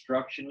about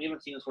destruction. We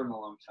haven't seen this word in a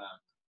long time.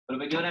 But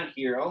if I go down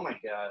here, oh my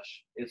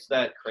gosh, it's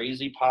that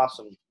crazy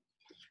possum.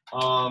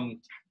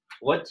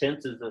 What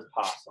tense is this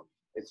possum?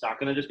 It's not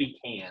going to just be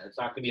can. It's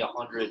not going to be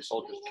 100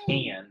 soldiers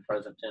can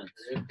present tense.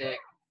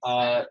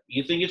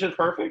 You think it's just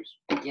perfect?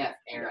 Yeah,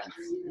 Aaron.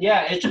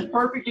 Yeah, it's just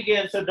perfect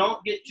again. So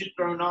don't get too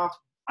thrown off.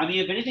 I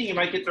mean, if anything, you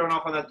might get thrown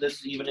off on that.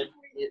 This even if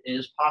it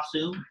is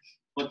possum,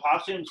 but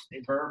possum's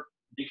a verb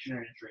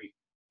dictionary entry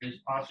is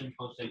possum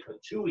supposed to say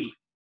patui.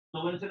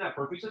 So when it's in that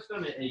perfect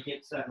system, it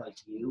gets that like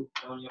you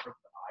going up with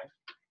the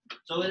I.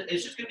 So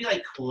it's just gonna be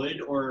like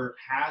could or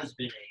has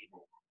been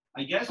able.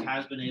 I guess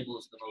has been able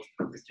is the most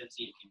perfect tense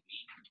it can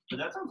be, but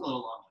that sounds a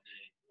little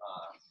long-winded,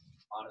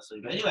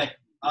 honestly. But anyway,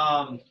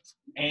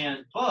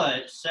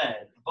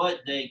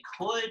 but they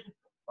could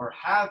or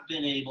have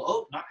been able.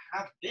 Oh, not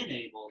have been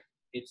able.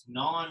 It's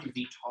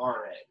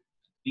non-vitare.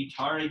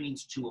 Vitare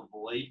means to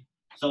avoid.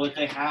 So if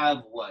they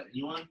have what?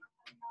 Anyone?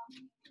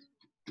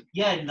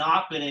 Yeah,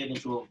 not been able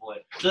to avoid.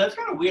 So that's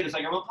kind of weird. It's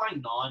like I'm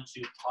applying non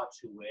to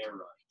where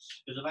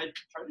runs. Because if I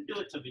try to do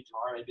it to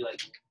Vitar, I'd be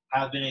like,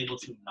 have been able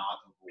to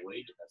not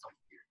avoid. That sounds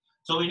weird.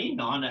 So we need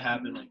non to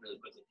happen like really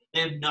quickly.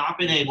 They have not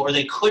been able, or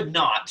they could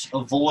not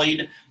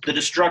avoid the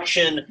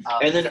destruction.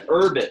 And then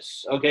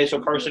Urbis. Okay, so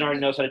Carson already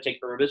knows how to take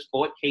Urbis. But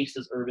what case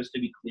is Urbis to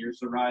be clear,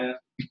 Soraya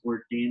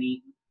or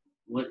Danny?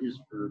 What is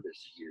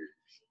Urbis here?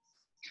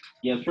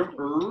 Yeah, it's from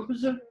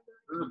Urbs.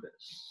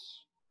 Urbis.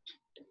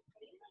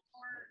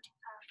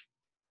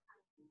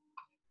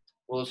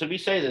 Well, so if we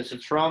say this,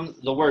 it's from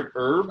the word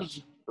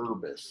herbs,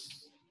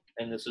 urbis,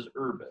 and this is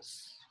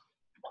urbis.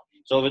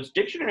 So if its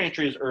dictionary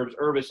entry is herbs,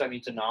 urbis, that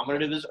means the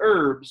nominative is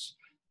herbs,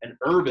 and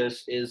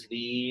urbis is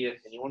the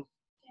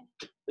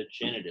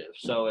genitive.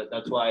 So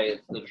that's why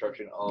it's the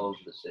destruction of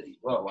the city.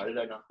 Whoa, why did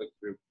I not click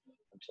through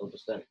until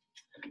just then?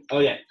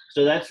 Okay,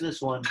 so that's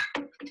this one.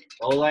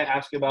 What will I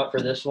ask about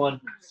for this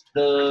one?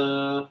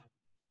 The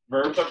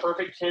verbs are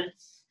perfect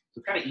tense.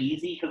 It's kind of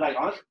easy because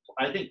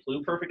I think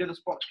pluperfect at this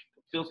point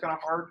feels kind of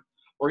hard.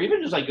 Or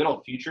even just like good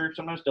old future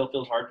sometimes still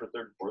feels hard for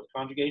third and fourth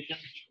conjugation.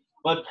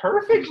 But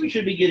perfect we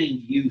should be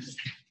getting used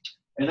to.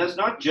 And that's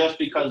not just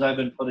because I've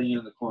been putting it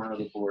in the corner of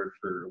the board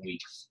for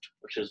weeks,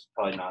 which is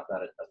probably not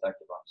that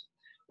effective.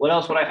 What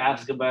else would I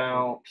ask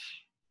about?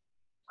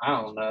 I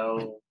don't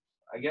know.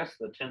 I guess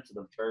the tense of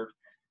the verb.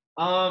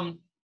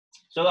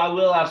 So I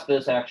will ask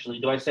this actually.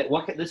 Do I say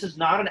this is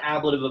not an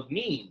ablative of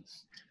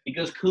means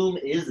because cum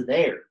is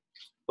there.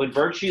 But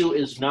virtue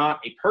is not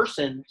a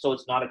person, so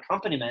it's not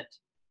accompaniment.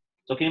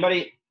 So can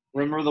anybody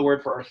remember the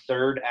word for our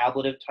third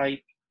ablative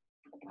type?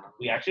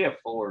 We actually have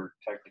 4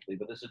 technically,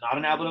 but this is not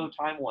an ablative of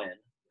time when.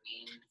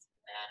 Means,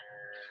 manner,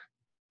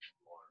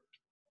 or.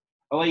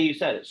 Oh, wait, you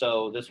said it.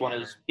 So this one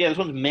is, this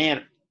one's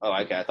manner. Oh,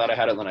 okay. I thought I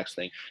had it on the next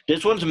thing.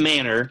 This one's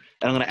manner,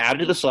 and I'm going to add it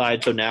to the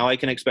slide, so now I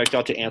can expect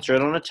y'all to answer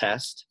it on a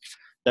test.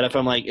 That if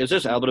I'm like, is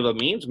this ablative of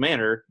means,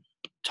 manner,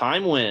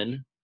 time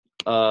when,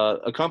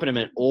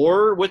 accompaniment,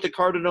 or with the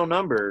cardinal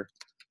number,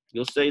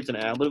 you'll say it's an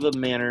ablative of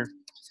manner.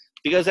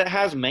 Because it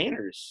has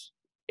manners.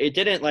 It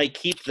didn't like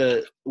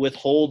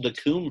withhold the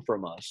cum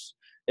from us.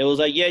 It was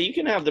like, yeah, you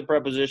can have the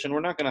preposition.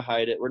 We're not going to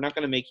hide it. We're not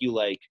going to make you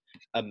like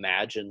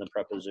imagine the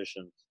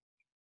preposition,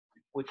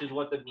 which is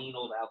what the mean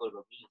old ablative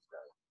of means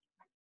does.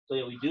 So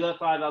yeah, we do have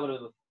 5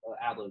 ablative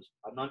ablatives.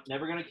 I'm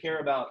never going to care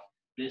about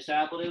this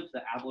ablative,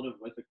 the ablative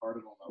with the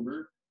cardinal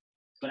number.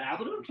 But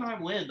ablative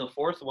time win, the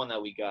fourth one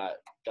that we got,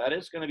 that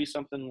is going to be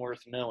something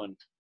worth knowing.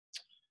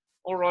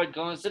 All right,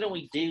 guys, didn't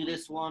we do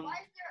this one? Why is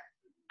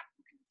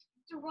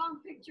there the wrong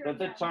picture? That's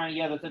again? a tiny,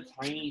 yeah, that's a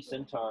tiny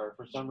centaur.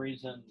 For some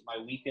reason, my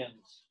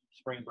weekend's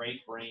spring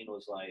break brain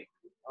was like,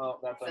 oh,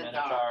 that's a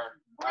minotaur.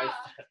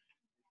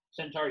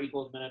 Centaur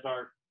equals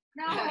minotaur.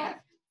 No.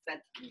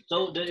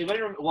 So, did anybody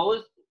remember, what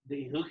was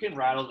who can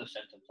rattle the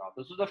sentence off?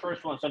 This was the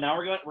first one. So now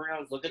we're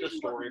gonna look at the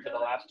story for the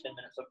last 10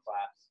 minutes of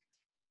class.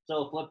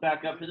 So flip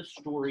back up to the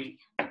story,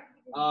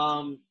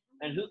 and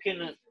who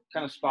can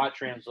kind of spot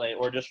translate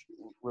or just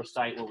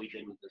recite what we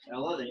did with this?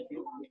 Ella, thank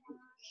you.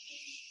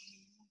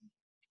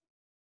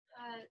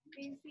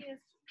 Theseus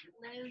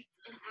lived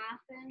in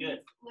Athens Good.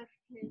 with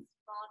his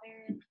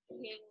father,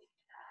 King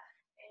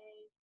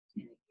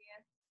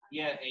Aegeus.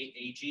 Yeah,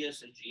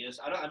 Aegeus.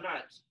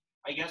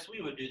 I guess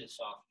we would do the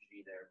soft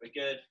G there, but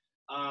good.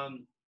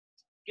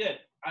 Good.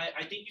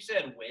 I think you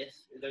said with.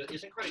 There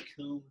isn't quite a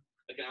cum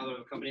like an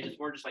other company. It's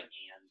more just like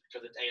and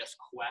because it's as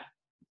que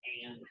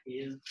and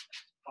his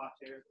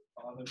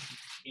father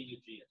King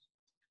Aegeus.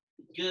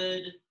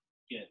 Good.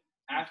 Good.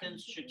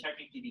 Athens should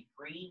technically be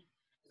green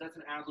because that's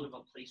an ablative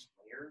of a place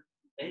where.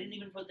 They didn't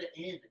even put the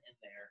in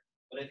there.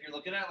 But if you're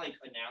looking at like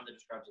a noun that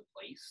describes a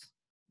place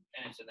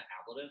and it's in the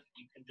ablative,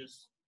 you can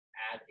just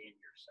add in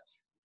yourself.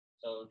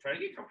 So try to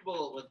get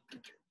comfortable with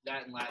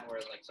that in Latin, where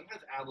like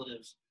sometimes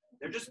ablatives,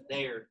 they're just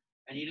there,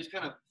 and you just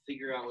kind of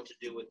figure out what to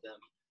do with them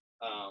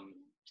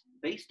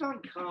based on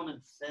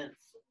common sense.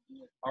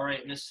 All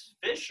right, Miss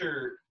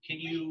Fisher, can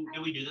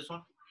we do this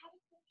one?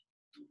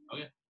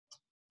 Okay.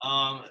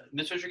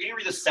 Miss Fisher, can you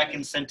read the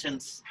second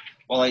sentence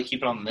while I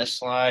keep it on this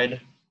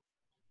slide?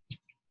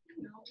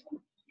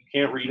 You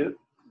can't read it?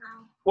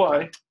 No.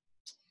 Why?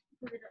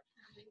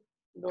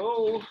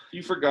 No,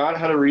 you forgot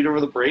how to read over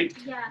the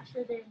break? Yeah,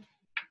 sure did.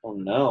 Oh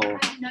no.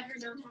 I've never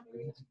known how to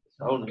read.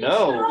 Oh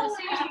no.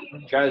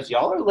 Guys,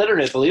 y'all are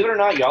literate. Believe it or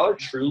not, y'all are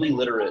truly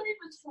literate,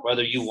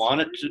 whether you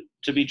want it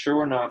to be true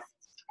or not.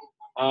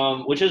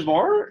 Which is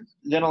more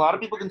than a lot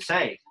of people can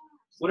say.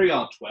 What are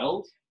y'all,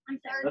 12?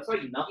 That's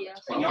like nothing.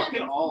 Like, y'all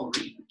can all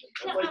read.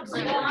 That's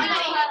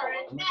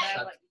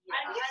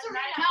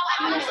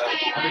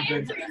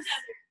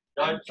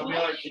like some of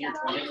y'all are in your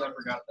 20s. I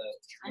forgot that.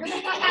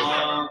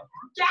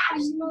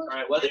 All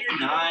right, whether you're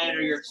 9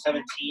 or you're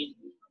 17,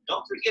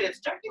 don't forget it's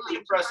technically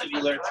impressive you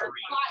learned to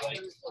read.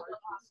 Like,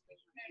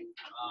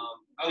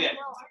 okay,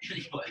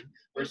 anyway,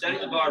 we're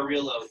setting the bar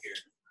real low here.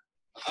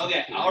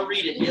 Okay, I'll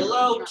read it.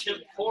 Illo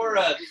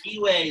tempora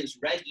kiwes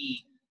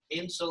regi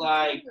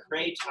insulae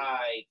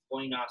cretae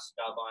koinas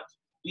dabant.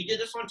 We did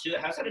this one too.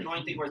 It has that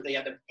annoying thing where they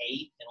have to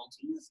pay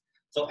penalties.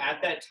 So at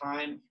that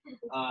time,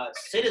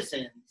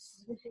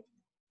 citizens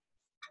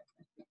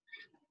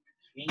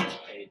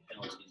paid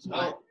penalties.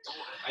 Oh,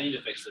 I need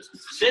to fix this.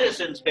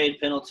 Citizens paid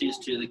penalties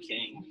to the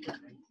king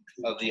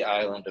of the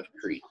island of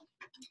Crete.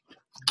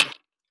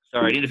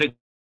 Sorry, I need to fix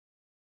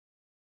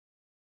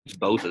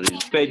both of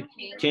these. Paid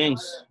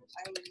kings.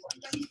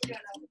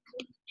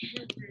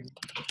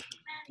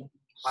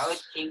 Why would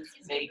kings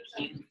say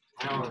king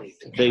penalties?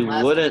 They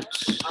wouldn't.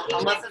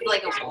 Unless it's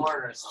like a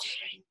war or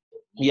something.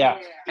 Yeah,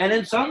 and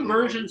in some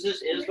versions,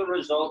 this is the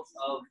result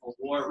of a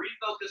war.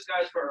 Refocus,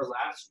 guys, for our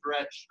last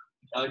stretch.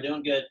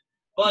 Doing good.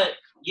 But,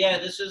 yeah,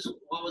 this is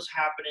what was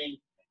happening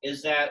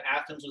is that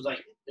Athens was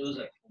like, it was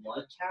a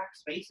blood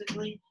tax,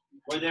 basically,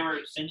 where they were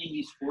sending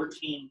these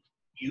 14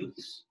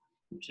 youths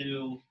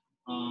to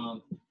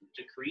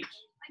Crete.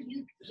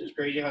 This is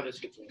crazy how this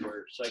gets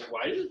worse. Like,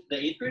 why do the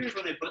 8th graders,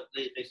 when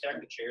they stack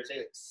the chairs, they,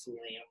 like, slam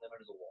them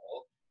into the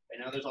wall? And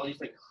now there's all these,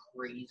 like,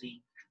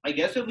 crazy. I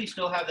guess if we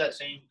still have that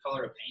same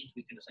color of paint,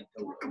 we can just, like,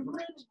 go over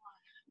it.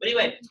 But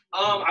anyway,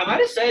 I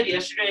might have said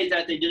yesterday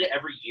that they did it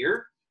every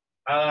year.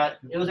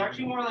 It was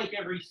actually more like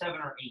every 7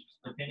 or 8,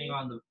 depending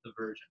on the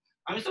version.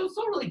 I mean, so it's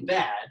not really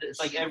bad. It's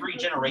like every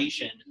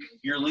generation,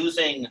 you're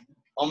losing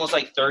almost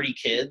like 30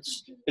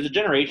 kids. Because a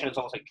generation is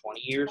almost like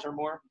 20 years or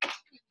more.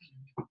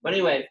 But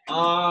anyway,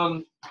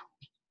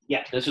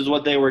 yeah, this is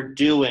what they were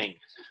doing.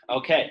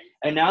 Okay,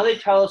 and now they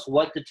tell us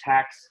what the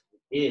tax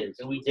is.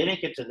 And we didn't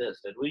get to this,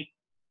 did we?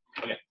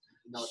 Okay.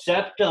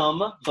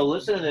 Septum, so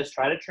listen to this.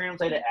 Try to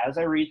translate it as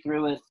I read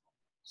through it.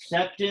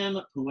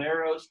 Septim,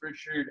 pueros,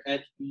 Richard,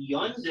 et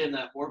iundum,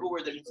 that horrible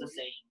word that means the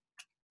same.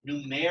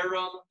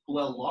 Numerum,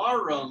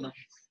 puellarum,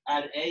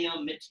 ad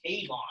eam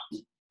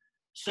mitabant.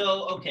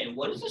 So, okay,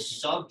 what is the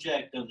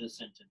subject of this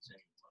sentence?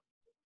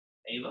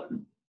 Ava?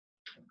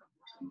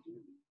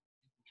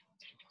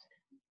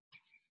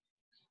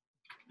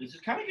 This is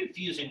kind of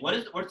confusing.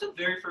 What's the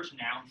very first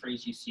noun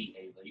phrase you see,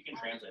 Ava? You can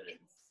translate it.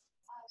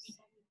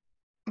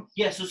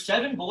 Yeah, so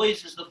 7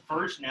 boys is the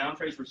first noun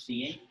phrase we're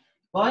seeing.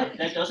 But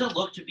that doesn't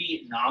look to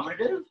be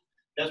nominative.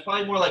 That's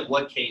probably more like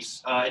what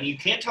case. And you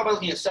can't tell by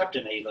looking at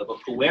septum, Ava, but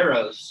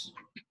pueros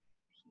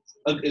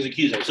is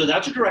accusative. So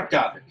that's a correct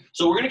topic.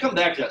 So we're going to come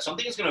back to that.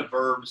 Something is going to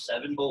verb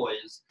 7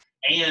 boys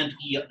and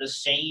the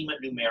same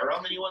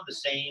numerum. Anyone? The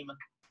same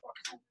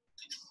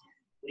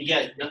You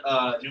get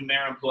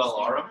numerum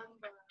puellarum,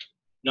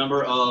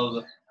 number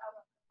of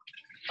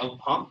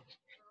pump.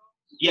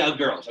 Yeah, of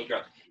girls.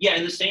 Yeah,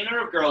 in the same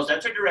number of girls,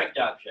 that's a direct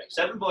object.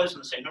 7 boys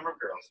and the same number of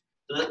girls.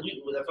 So that's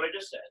what I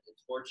just said.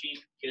 It's 14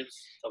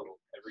 kids total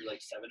every like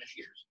 7-ish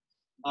years.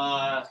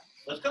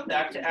 Let's come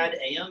back to add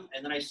am,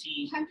 and then I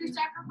see. Time to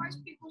sacrifice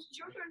people's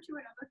children to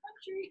another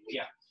country.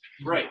 Yeah,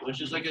 right,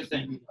 which is like a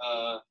thing.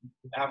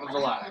 It happens a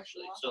lot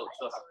actually. Still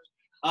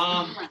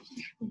happens.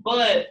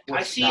 But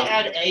I see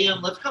add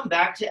am. Let's come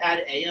back to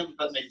add am,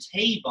 but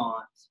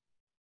metabont.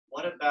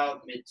 What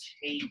about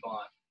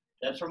metabont?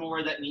 That's from a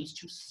word that means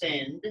to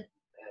send.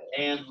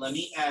 And let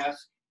me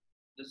ask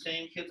the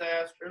same kids I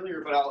asked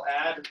earlier, but I'll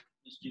add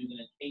the student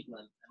and Caitlin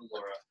and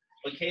Laura.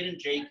 But Caden,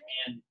 Jake,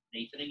 and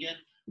Nathan again.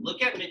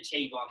 Look at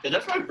metabont, because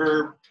that's my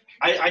verb.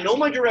 I know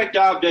my direct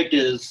object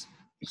is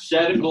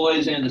 7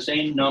 boys and the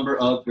same number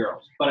of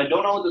girls, but I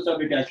don't know what the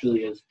subject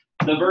actually is.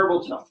 The verb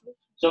will tell.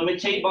 So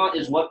metabont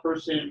is what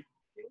person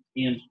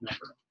and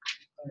number?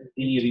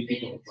 Any of you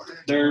people?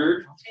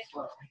 Third.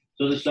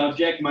 So the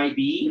subject might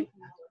be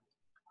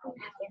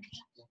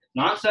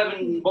not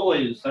 7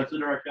 boys. That's the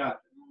direct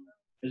object.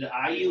 Is it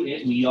I, you,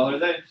 it, we, all, or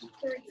they?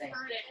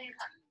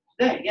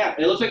 They, yeah.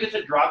 It looks like it's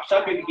a drop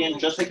subject again,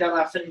 just like that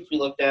last sentence we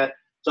looked at.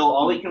 So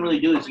all we can really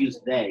do is use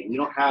they. We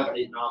don't have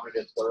a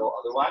nominative plural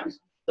otherwise.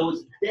 So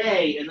it's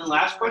they. And the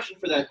last question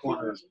for that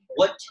corner,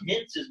 what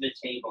tense is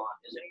metabont?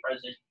 Is it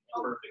present,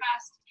 imperfect,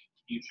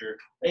 future?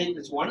 And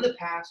it's one of the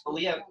past, but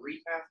we have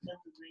 3 past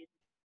tenses.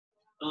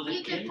 So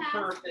is it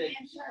imperfect?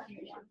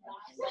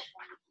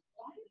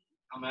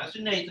 I'm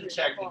asking Nathan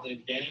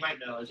technically. Danny might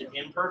know. Is it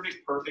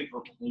imperfect, perfect,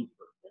 or pluperfect?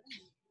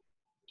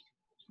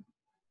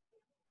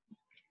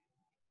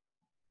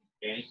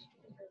 Danny?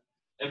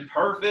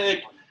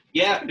 Imperfect.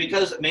 Yeah,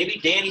 because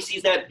maybe Danny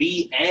sees that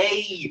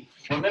BA.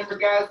 Remember,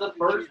 guys, the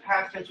first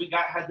past tense we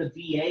got had the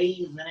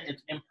BAs in it.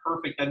 It's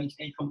imperfect. That means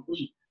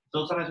incomplete.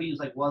 So sometimes we use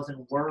like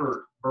wasn't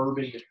word,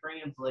 verbing to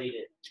translate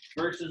it,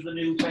 versus the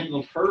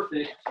newfangled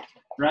perfect,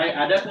 right?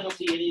 I definitely don't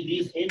see any of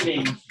these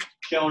endings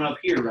showing up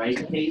here, right?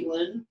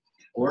 Caitlin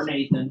or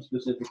Nathan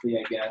specifically,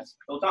 I guess.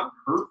 So it's not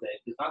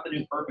perfect. It's not the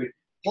new perfect.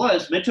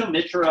 Plus, Mitra,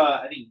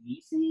 I think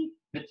Nisi,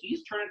 the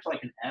T's turn into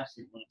like an S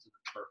when it's in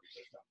the perfect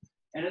system.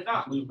 And it's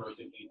not blue perfect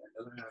either. It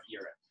doesn't have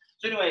ERA.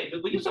 So anyway,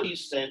 we can still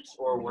use sent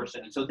or were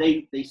sending. So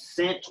they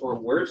sent or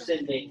were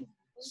sending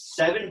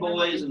 7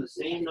 boys and the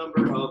same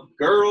number of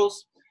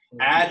girls.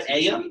 Add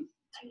am.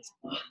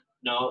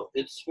 No,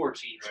 it's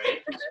 14,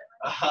 right?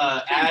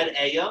 Add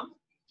am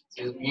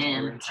To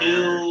him.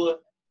 to.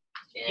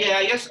 Yeah,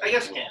 I guess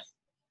him.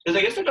 Because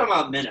I guess they're talking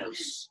about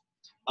Minos.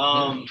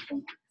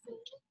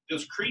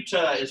 Because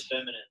Krita is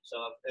feminine. So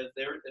if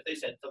they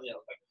said something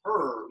else like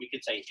her, we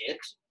could say it.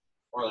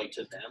 Or like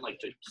to them, like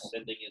to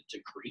sending it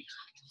to Crete.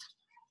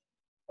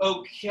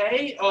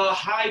 Okay,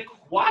 hi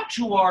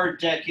quatuor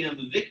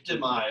decim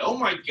victimi. Oh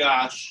my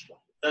gosh,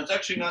 that's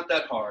actually not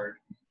that hard.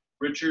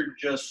 Richard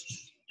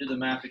just did the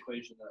math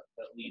equation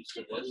that leads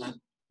to this.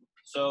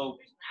 So,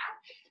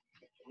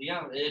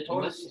 yeah, it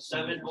told us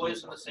 7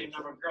 boys and the same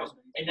number of girls.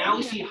 And now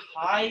we see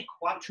hi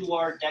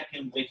quatuor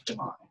decim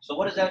victimi. So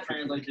what does that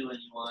translate to,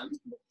 anyone?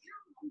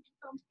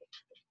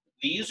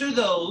 These are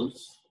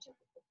those.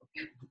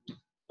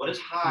 What is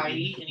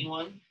high,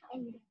 anyone?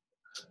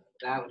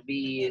 That would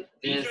be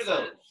this. These are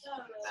those.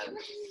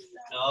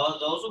 No,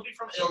 those will be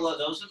from illa.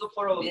 Those are the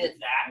plural of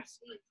that.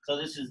 So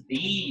this is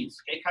these.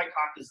 Okay, kai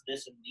kak is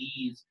this and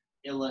these.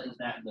 Illa is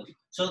that and those.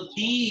 So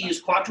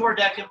these, quatuor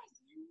decim,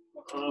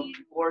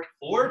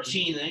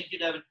 14, thank you,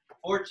 Devin.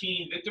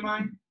 14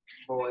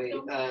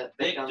 victimi?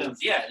 Victims.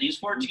 Yeah, these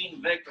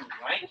 14 victims.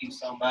 Thank you,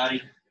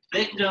 somebody.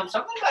 Victims.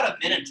 Something about a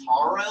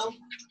Minotauro,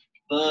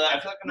 but I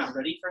feel like I'm not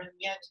ready for him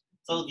yet.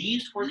 So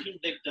these 14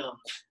 victims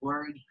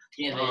were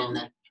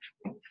given.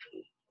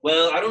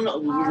 Well, I don't know.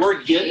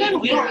 We're given.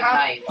 We don't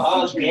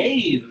have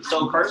gave.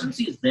 So Carson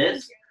sees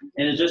this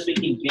and is just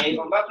thinking gave.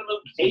 I'm about to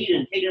move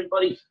Caden. Caden,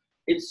 buddy.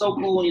 It's so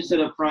cool when you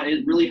sit up front.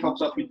 It really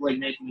helps out people like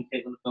Nathan and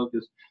Caitlin to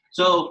focus.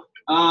 So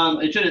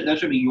that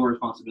should be your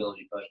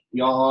responsibility, but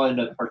we all end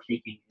up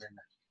partaking in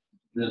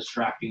the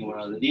distracting one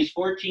another. These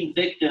 14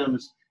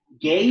 victims,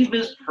 gave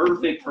is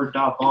perfect for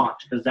Davant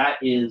because that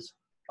is.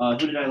 Who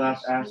did I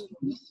last ask?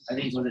 I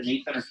think was it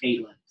Nathan or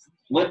Caitlin?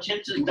 What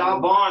tense is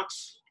Davant?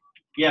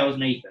 Yeah, it was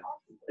Nathan.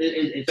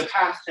 It's a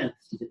past tense.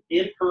 It's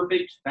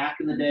imperfect, back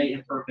in the day,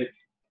 imperfect,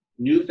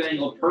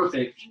 newfangled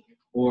perfect,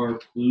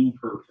 or blue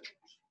perfect.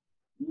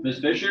 Ms.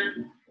 Fisher,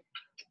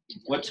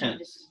 what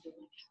tense?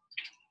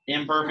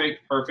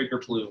 Imperfect, perfect, or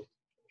blue?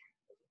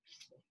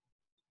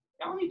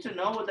 Y'all need to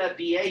know what that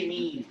BA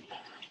means.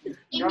 It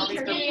means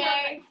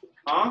BA.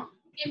 Huh?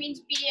 It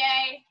means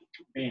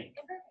BA.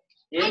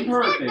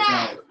 Imperfect.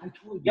 I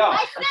Yeah.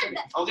 said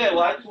that. Okay,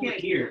 well, I just can't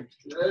hear.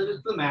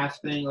 It's the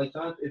mask thing. Like,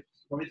 if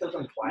somebody says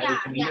something quieter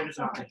to me, they're just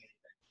not thinking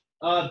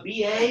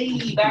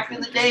anything. BA, back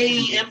in the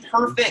day,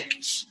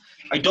 imperfect.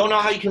 I don't know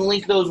how you can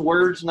link those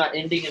words and that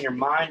ending in your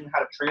mind and how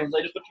to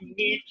translate it, but you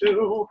need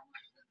to.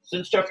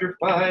 Since chapter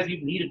 5,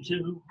 you needed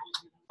to.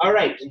 All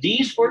right,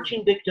 these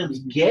 14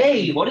 victims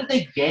gave. What did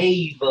they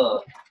gave?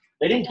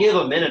 They didn't give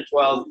a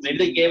Minotaur. Maybe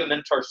they gave a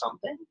Minotaur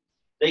something.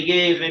 They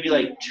gave maybe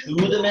like 2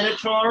 the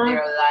Minotaur.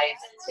 They're like,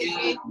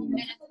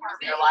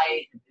 they're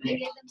like,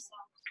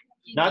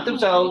 Not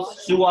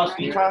themselves.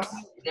 Suwaspitas.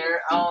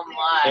 their own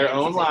lives. Their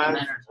own It's like a lives.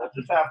 Minotaur. That's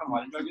what's happened.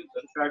 Why did I get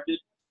so distracted?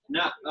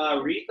 No,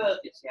 refocus.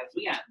 Yes,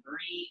 we got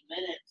 3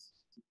 minutes.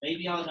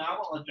 Maybe on now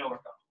I'll let y'all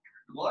work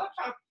on. Well,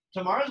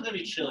 tomorrow's gonna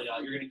be chill,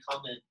 y'all. You're gonna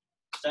come in,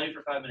 study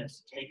for 5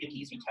 minutes, take an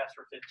easy test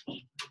for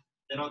 15.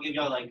 Then I'll give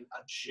y'all like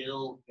a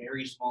chill,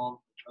 very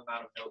small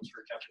amount of notes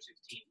for chapter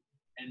 16,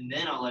 and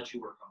then I'll let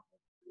you work on it.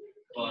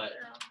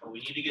 But we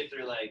need to get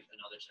through like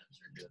another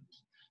semester.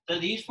 So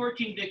these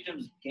 14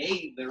 victims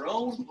gave their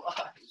own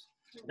lives.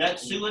 That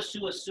sua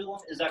suum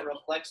is that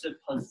reflexive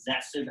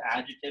possessive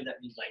adjective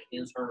that means like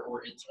his, her,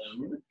 or its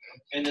own.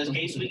 In this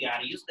case, we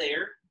gotta use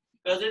their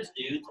because it's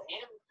dudes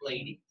and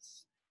ladies.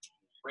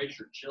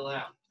 Richard, chill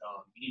out.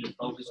 You need to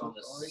focus on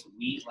the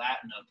sweet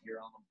Latin up here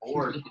on the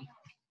board.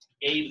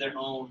 Gave their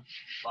own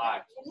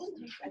lives.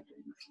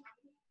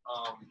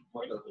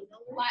 What the?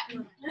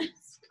 Latin.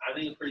 I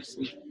think it's pretty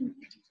sweet.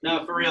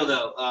 No, for real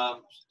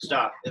though.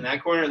 Stop. In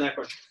that corner, in that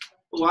corner.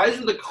 Why is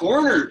it the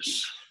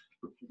corners?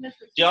 Do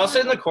y'all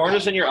sit in the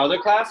corners in your other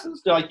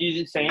classes? Do you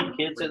the same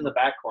kids in the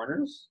back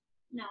corners?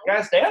 No.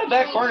 Guys, stay out of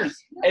back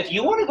corners. If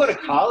you want to go to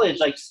college,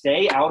 like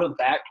stay out of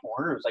back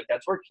corners. Like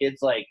that's where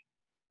kids like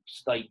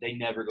they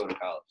never go to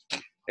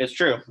college. It's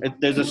true.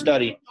 There's a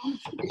study.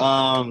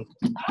 I want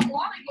to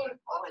go to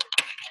college.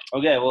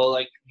 Okay, well,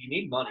 like you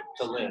need money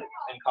to live,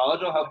 and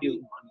college will help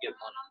you get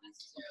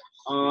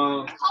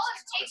money. College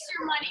takes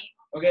your money.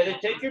 Okay, they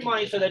take your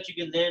money so that you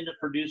can then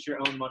produce your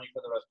own money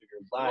for the rest of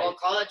your life. Well,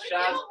 college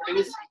jobs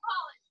produce.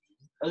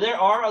 There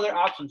are other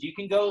options. You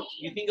can go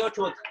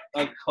to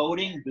a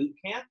coding boot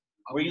camp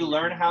where you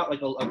learn how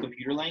like a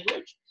computer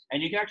language,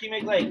 and you can actually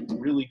make like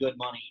really good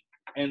money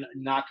and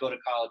not go to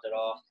college at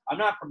all. I'm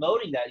not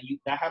promoting that.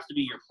 That has to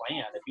be your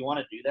plan. If you want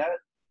to do that,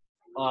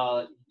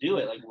 do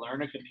it. Like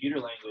learn a computer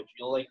language.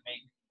 You'll like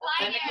make.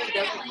 Technically,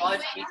 doesn't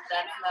college teach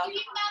that stuff?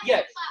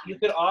 Yes, you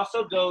could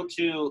also go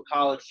to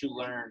college to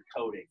learn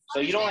coding. So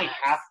you don't like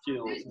have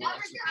to.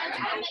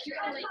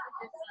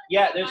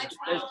 Yeah, there's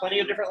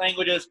plenty of different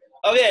languages.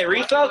 Okay,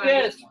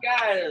 refocus,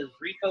 guys.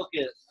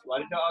 Refocus. Why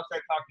did y'all all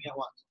start talking at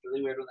once? It's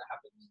really weird when that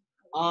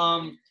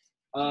happens.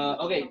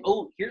 Okay.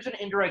 Oh, here's an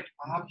indirect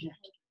object.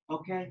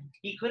 Okay.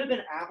 He could have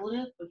been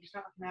ablative, but he's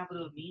not an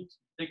ablative means.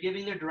 They're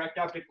giving their direct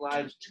object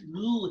lives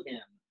to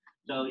him.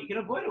 So you can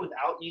avoid it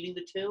without needing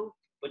the to,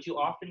 but you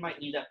often might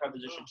need that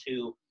preposition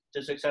to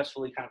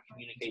successfully kind of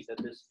communicate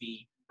that this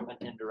be an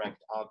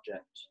indirect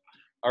object.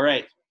 All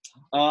right.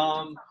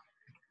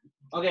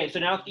 Okay, so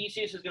now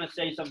Theseus is going to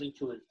say something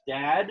to his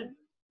dad.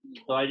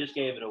 So I just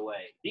gave it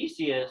away.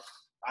 Theseus,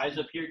 eyes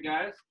up here,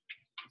 guys.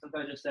 Since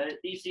I just said it,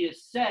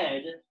 Theseus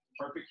said,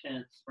 perfect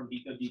tense from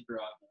Vico Deeper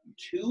up,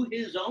 to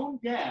his own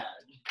dad.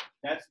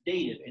 That's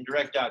dative,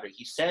 indirect object.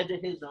 He said to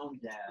his own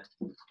dad,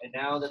 and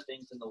now the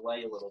thing's in the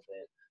way a little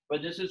bit.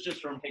 But this is just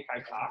from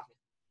Hikaikak.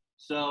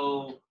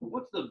 So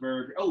what's the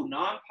verb? Oh,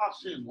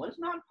 non-possum. What does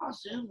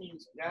non-possum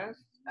means, guys?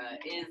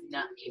 Is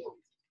not able.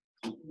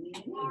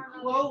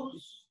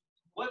 Close.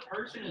 What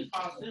person is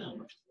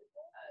possum?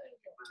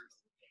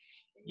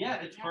 Yeah,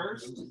 it's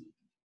first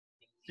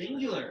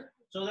singular.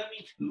 So that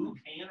means who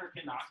can or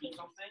cannot do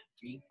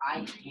something?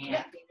 I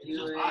can't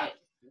do it.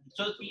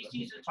 So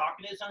Theseus is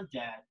talking to his own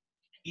dad.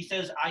 He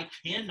says, I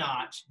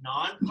cannot,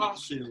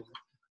 non-possum.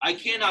 I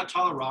cannot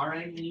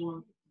tolerate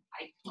anyone.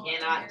 I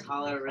cannot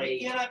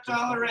tolerate. I cannot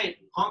tolerate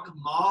Hunk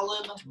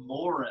Malim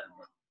Morim.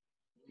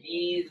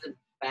 He's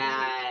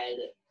bad.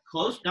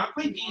 Close, not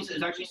quite these,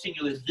 is actually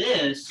singular.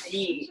 This,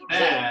 He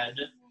bad.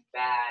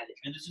 bad.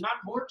 And it's not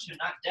mortu,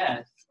 not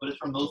death, but it's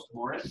from most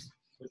morris,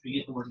 which we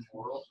get the word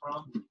moral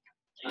from.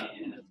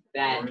 And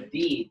Bad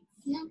deeds.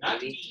 not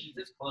deeds,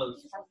 it's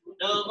close.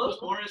 No,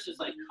 most morris is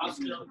like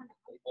custom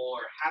or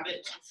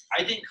habit.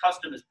 I think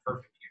custom is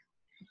perfect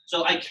here.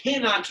 So I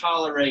cannot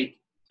tolerate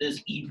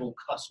this evil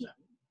custom.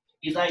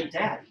 He's like,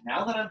 Dad,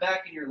 now that I'm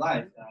back in your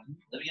life,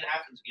 living in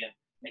Athens again,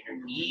 and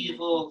your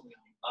evil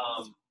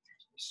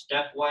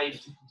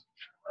stepwife,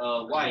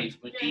 wife,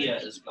 Medea,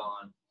 is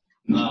gone,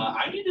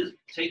 I need to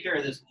take care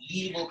of this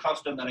evil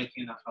custom that I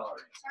cannot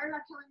tolerate. Sorry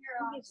about killing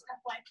your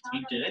stepwife.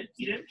 He didn't.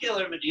 He didn't kill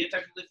her. Medea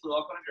technically flew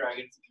off on a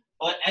dragon.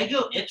 But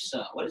ego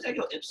ipsa. What is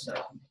ego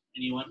ipsa?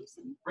 Anyone?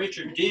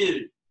 Richard,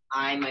 dude.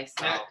 I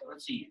myself.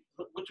 Let's see.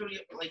 Which one?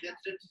 Like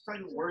it's not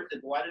even worth it.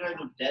 Why did I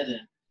go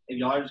Devin? If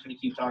y'all are just gonna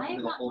keep talking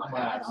to the whole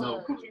class,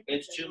 so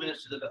it's 2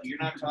 minutes to the. You're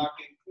not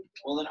talking.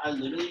 Well, then I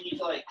literally need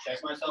to like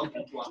check myself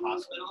into a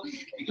hospital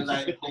because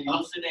I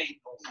hallucinate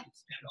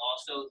and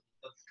also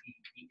the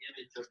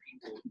image of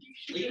people.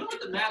 Even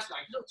with the mask,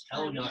 I can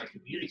still tell you how to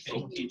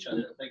communicate with each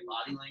other. It's like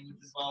body language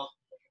as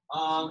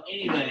well.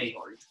 Anyway,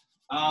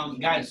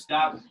 guys,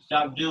 stop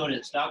doing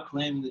it. Stop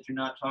claiming that you're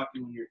not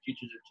talking when your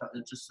teachers are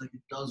talking. It's just like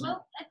it doesn't.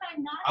 Well, if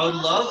I'm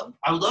not,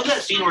 I would love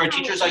that scene where a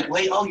teacher's like,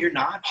 wait, oh, you're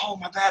not? Oh,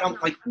 my bad.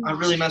 I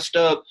really messed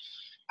up.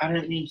 I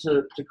didn't mean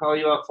to call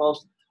you out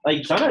false.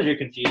 Like, sometimes you're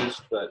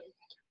confused, but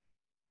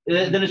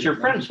then it's your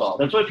friend's fault.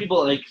 That's why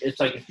people like. It's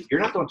like if you're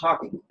not the one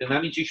talking, then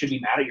that means you should be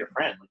mad at your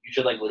friend. Like, you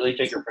should like literally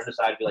take your friend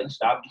aside and be like,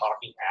 "Stop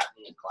talking at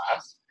me in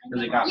class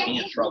because it got me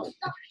in trouble."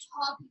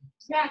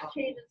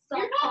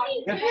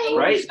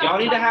 Right? Y'all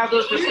need to have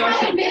those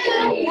discussions.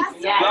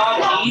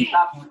 Y'all need to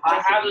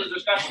have those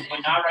discussions, but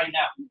not right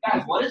now.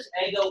 Guys, what is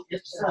ego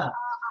ipsa?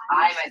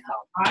 I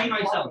myself. I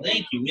myself.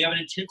 Thank you. We have an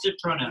intensive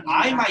pronoun.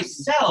 I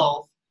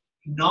myself,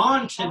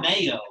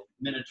 non-Timeo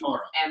Minotauro.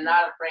 am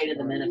not afraid of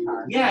the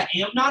Minotaur. Yeah,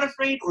 am not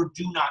afraid or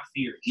do not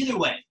fear. Either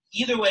way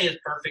is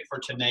perfect for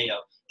Timeo.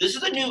 This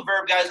is a new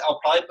verb, guys. I'll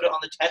probably put it on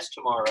the test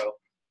tomorrow.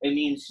 It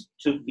means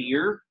to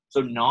fear.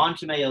 So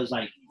non-Timeo is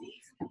like,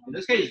 in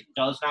this case,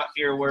 does not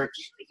fear works.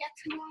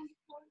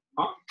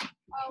 Huh?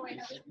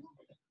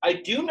 I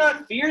do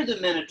not fear the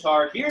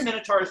Minotaur. Fear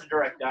Minotaur is a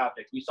direct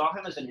object. We saw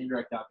him as an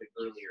indirect object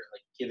earlier,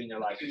 like giving their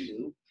life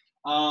to.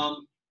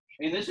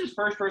 And this is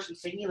first person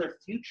singular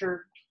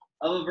future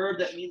of a verb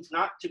that means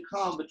not to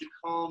come, but to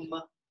come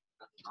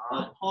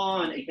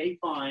upon, aka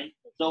find.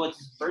 So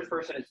it's first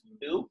person, it's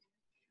to.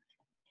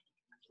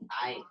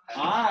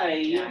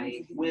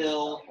 I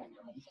will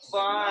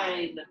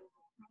find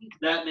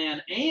that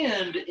man.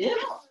 And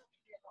if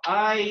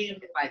I,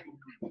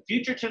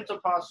 future tense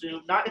of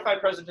possum, not if I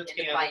present tense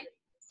can.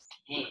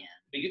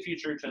 Make it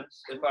future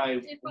tense. If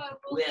I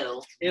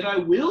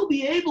will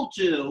be able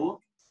to,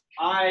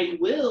 I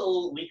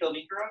will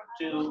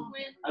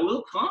I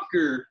will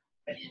conquer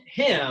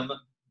him.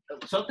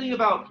 Something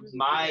about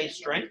my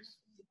strength,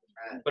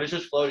 but it's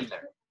just floating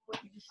there.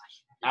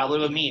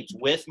 Outlive means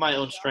with my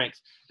own strength.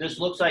 This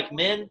looks like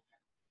men,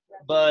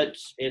 but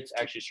it's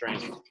actually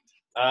strength.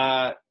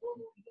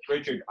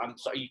 Richard, I'm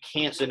sorry, you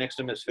can't sit next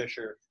to Miss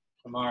Fisher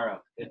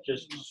tomorrow. It's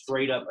just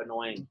straight up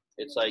annoying.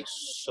 It's like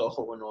so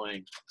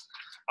annoying.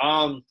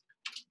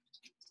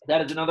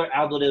 That is another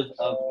ablative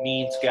of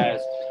means,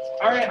 guys.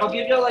 All right, I'll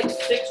give you like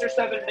 6 or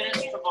 7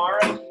 minutes tomorrow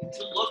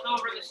to look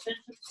over the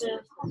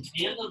sentences and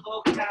the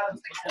vocab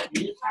that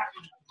is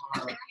happening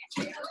tomorrow.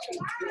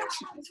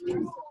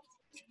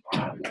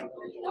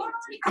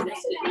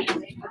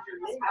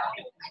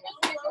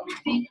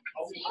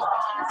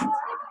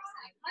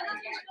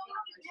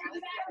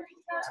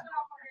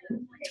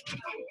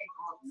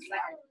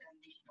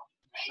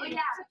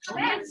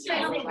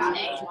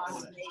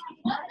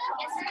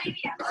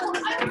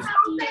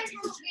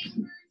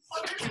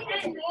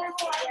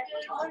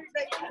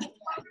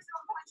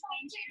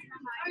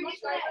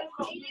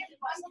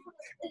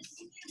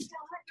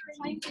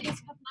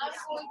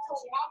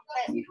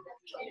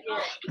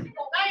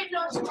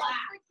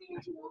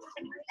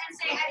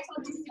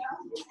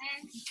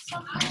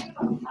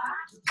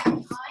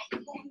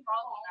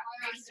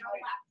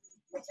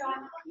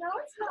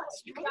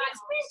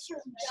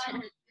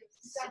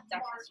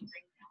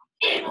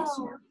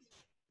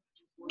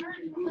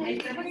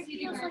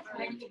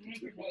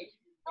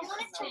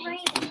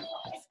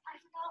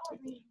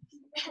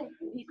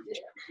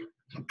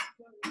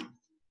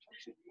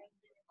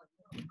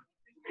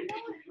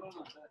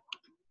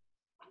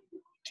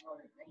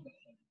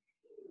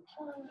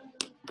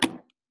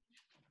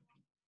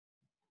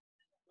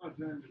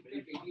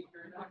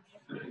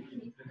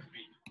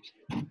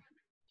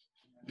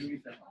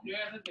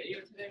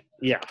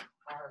 Yeah.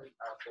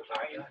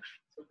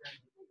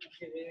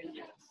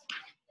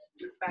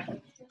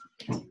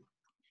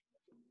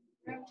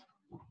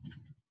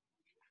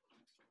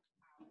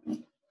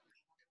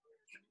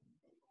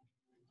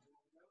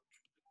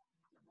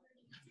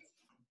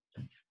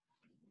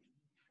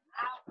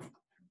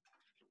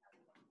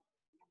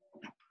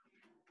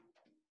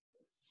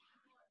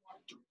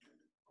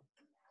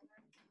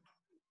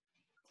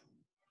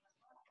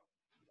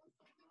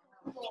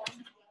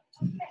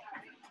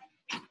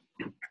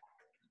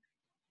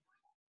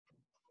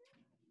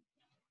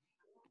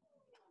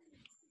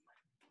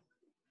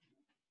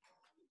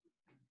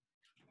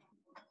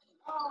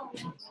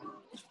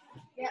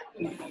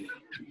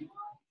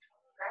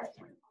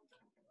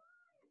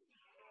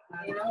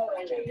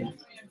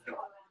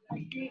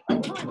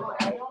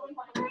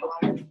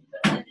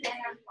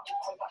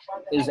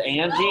 Is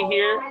Angie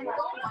here?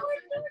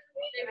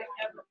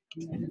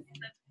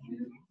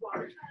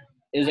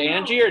 Is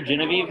Angie or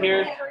Genevieve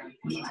here?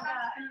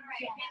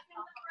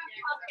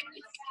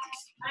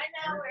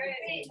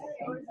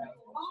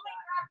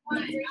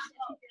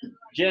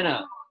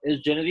 Jenna,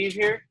 is Genevieve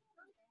here?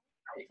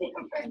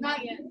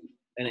 Not yet.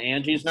 And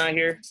Angie's not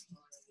here?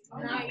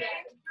 Not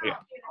yet. Yeah.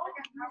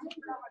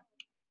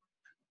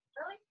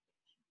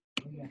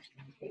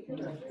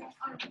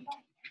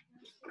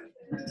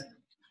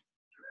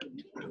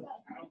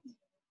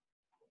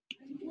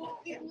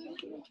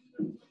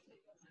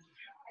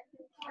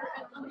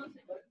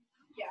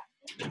 Yeah.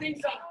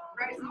 Things are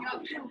rising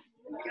up.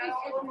 I got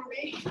all over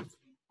me.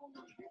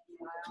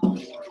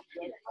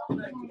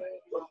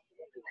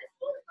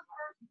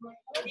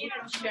 Need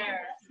a chair.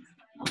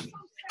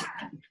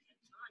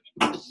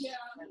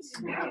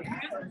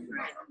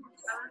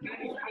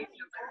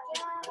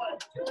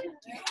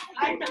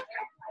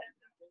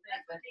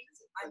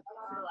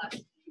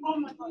 Oh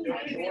my God.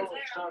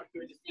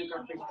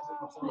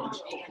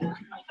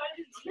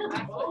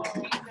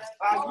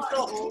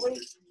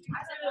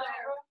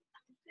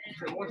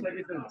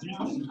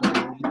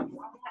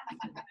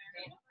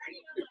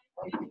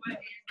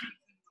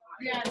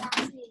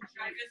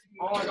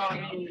 Did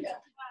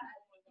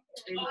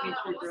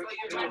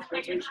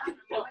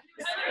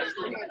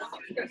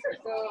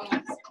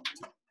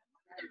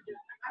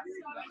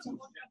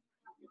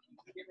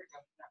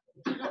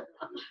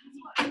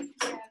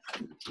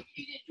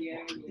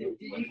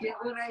you get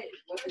what I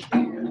did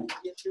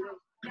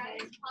yesterday?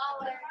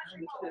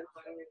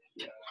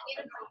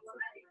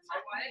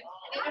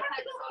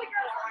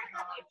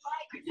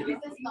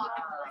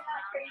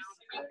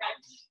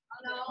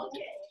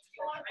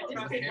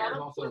 The hair is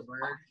also a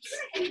bird.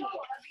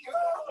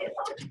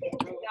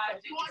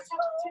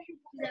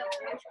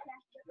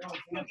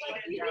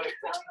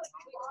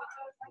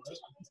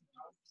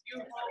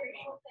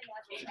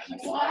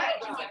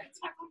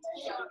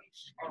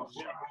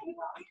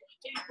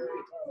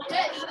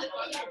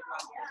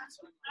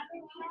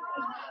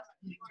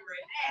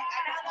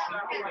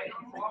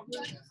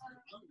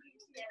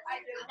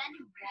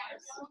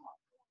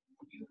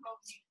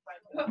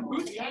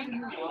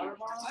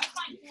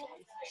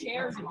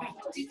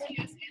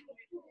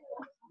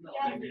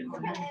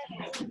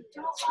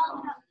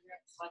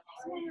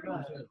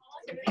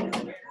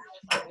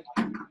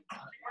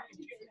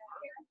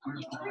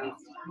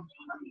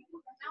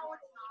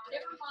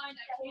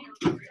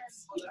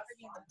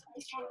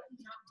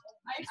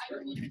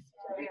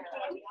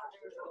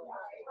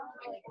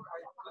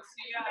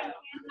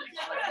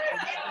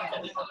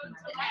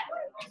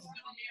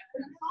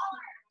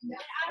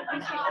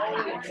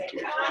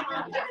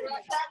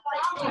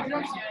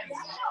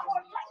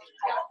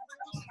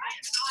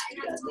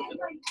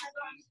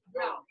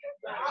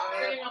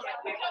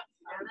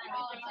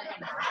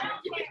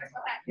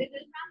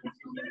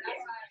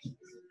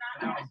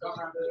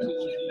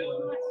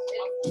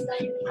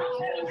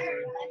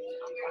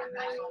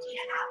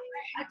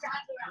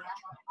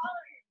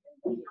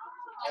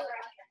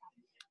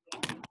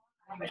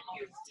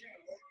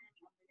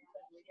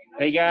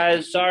 Hey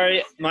guys,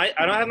 sorry, I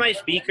don't have my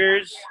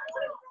speakers.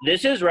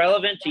 This is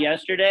relevant to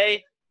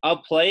yesterday. I'll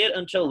play it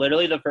until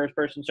literally the first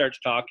person starts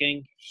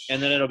talking,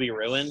 and then it'll be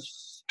ruined.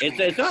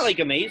 It's not like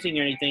amazing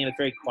or anything. It's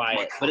very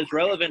quiet, but it's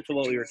relevant to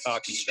what we were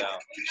talking about.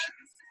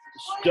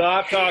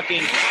 Stop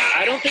talking.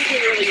 I don't think it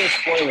really is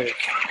spoilers.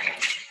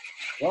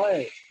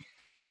 What?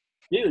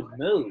 Dude,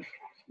 move.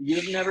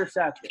 You've never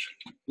sat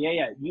there.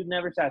 Yeah, you've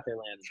never sat there,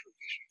 Landon.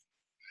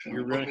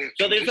 You're ruining.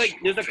 So there's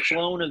a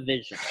clone of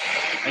Vision,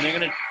 and they're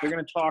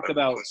gonna talk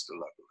about.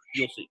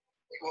 You'll see.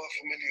 You are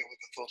familiar with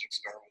the thought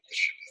experiment, the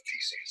ship of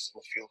Theseus in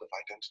the field of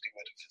identity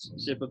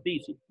metaphysics. Ship of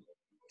Theseus.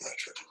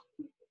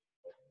 Naturally.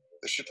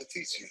 The ship of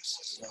Theseus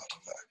is an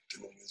artifact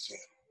in a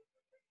museum.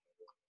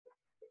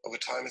 Over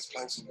time, its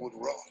planks of wood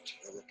rot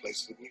and are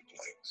replaced with new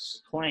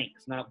planks.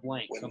 Planks, not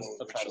blanks. When Some no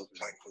subtitles. original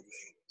plank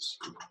remains,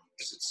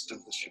 is it still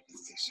the ship of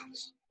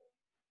Theseus?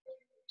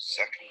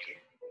 Secondly,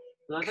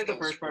 So that's like the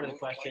first part of the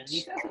question.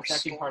 He says the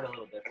second part a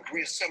little bit. and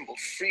reassembled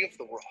free of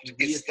the rot, You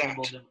is that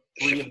reassemble them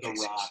free of the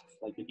rocks.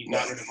 Like if you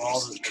got rid of all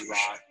the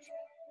rocks.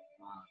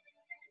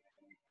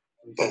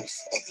 both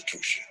are the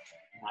true ship?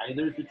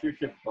 Neither is the true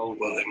ship. Both.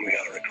 Well, then we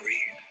are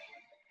agreed.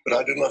 But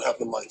I do not have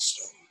the Mind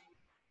Stone.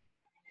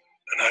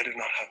 And I do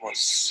not have one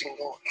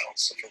single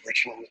ounce of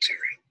original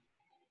material.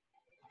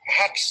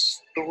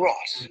 Perhaps the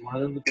rot, One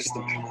of them is the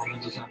clone, one of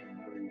memories.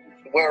 them-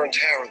 the wear and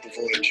tear of the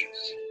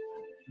voyages,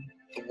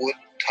 the wood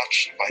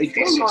touched by It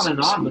goes Theseus on and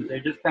on, but they're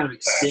just kind of I have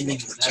extending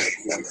not the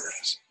retained metaphor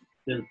memories.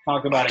 to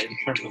talk about it in You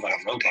terms do of a have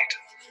the robot. data.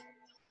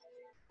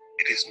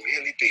 It is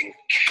merely being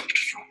kept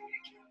from me,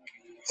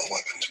 a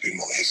weapon to be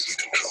more easily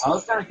I controlled.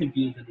 was kind of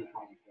confused at this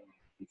point.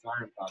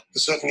 Sorry about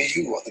But certainly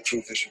you are the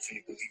true vision for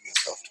you believe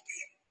yourself to be.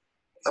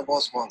 That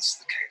was once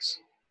the case.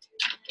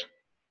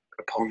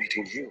 But upon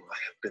meeting you, I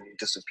have been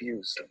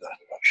disabused of that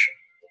notion.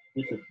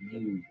 this is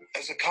new.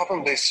 As a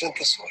carbon-based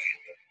synthesoid,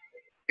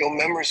 your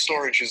memory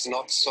storage is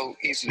not so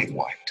easily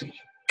wiped.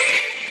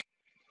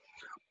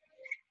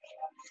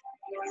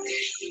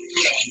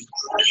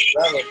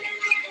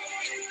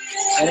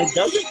 And it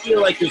doesn't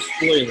feel like a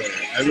spoiler.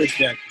 I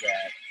reject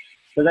that.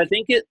 Because I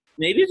think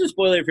maybe it's a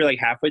spoiler if you're like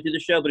halfway through the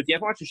show, but if you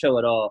haven't watched the show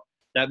at all,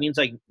 that means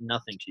like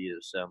nothing to you.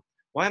 So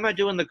why am I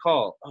doing the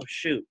call? Oh,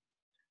 shoot.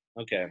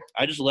 Okay.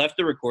 I just left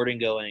the recording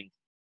going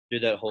through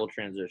that whole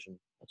transition.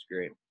 That's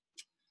great.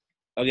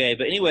 Okay,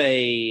 but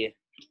anyway,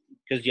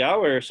 because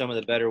y'all were some of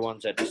the better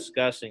ones at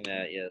discussing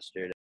that yesterday.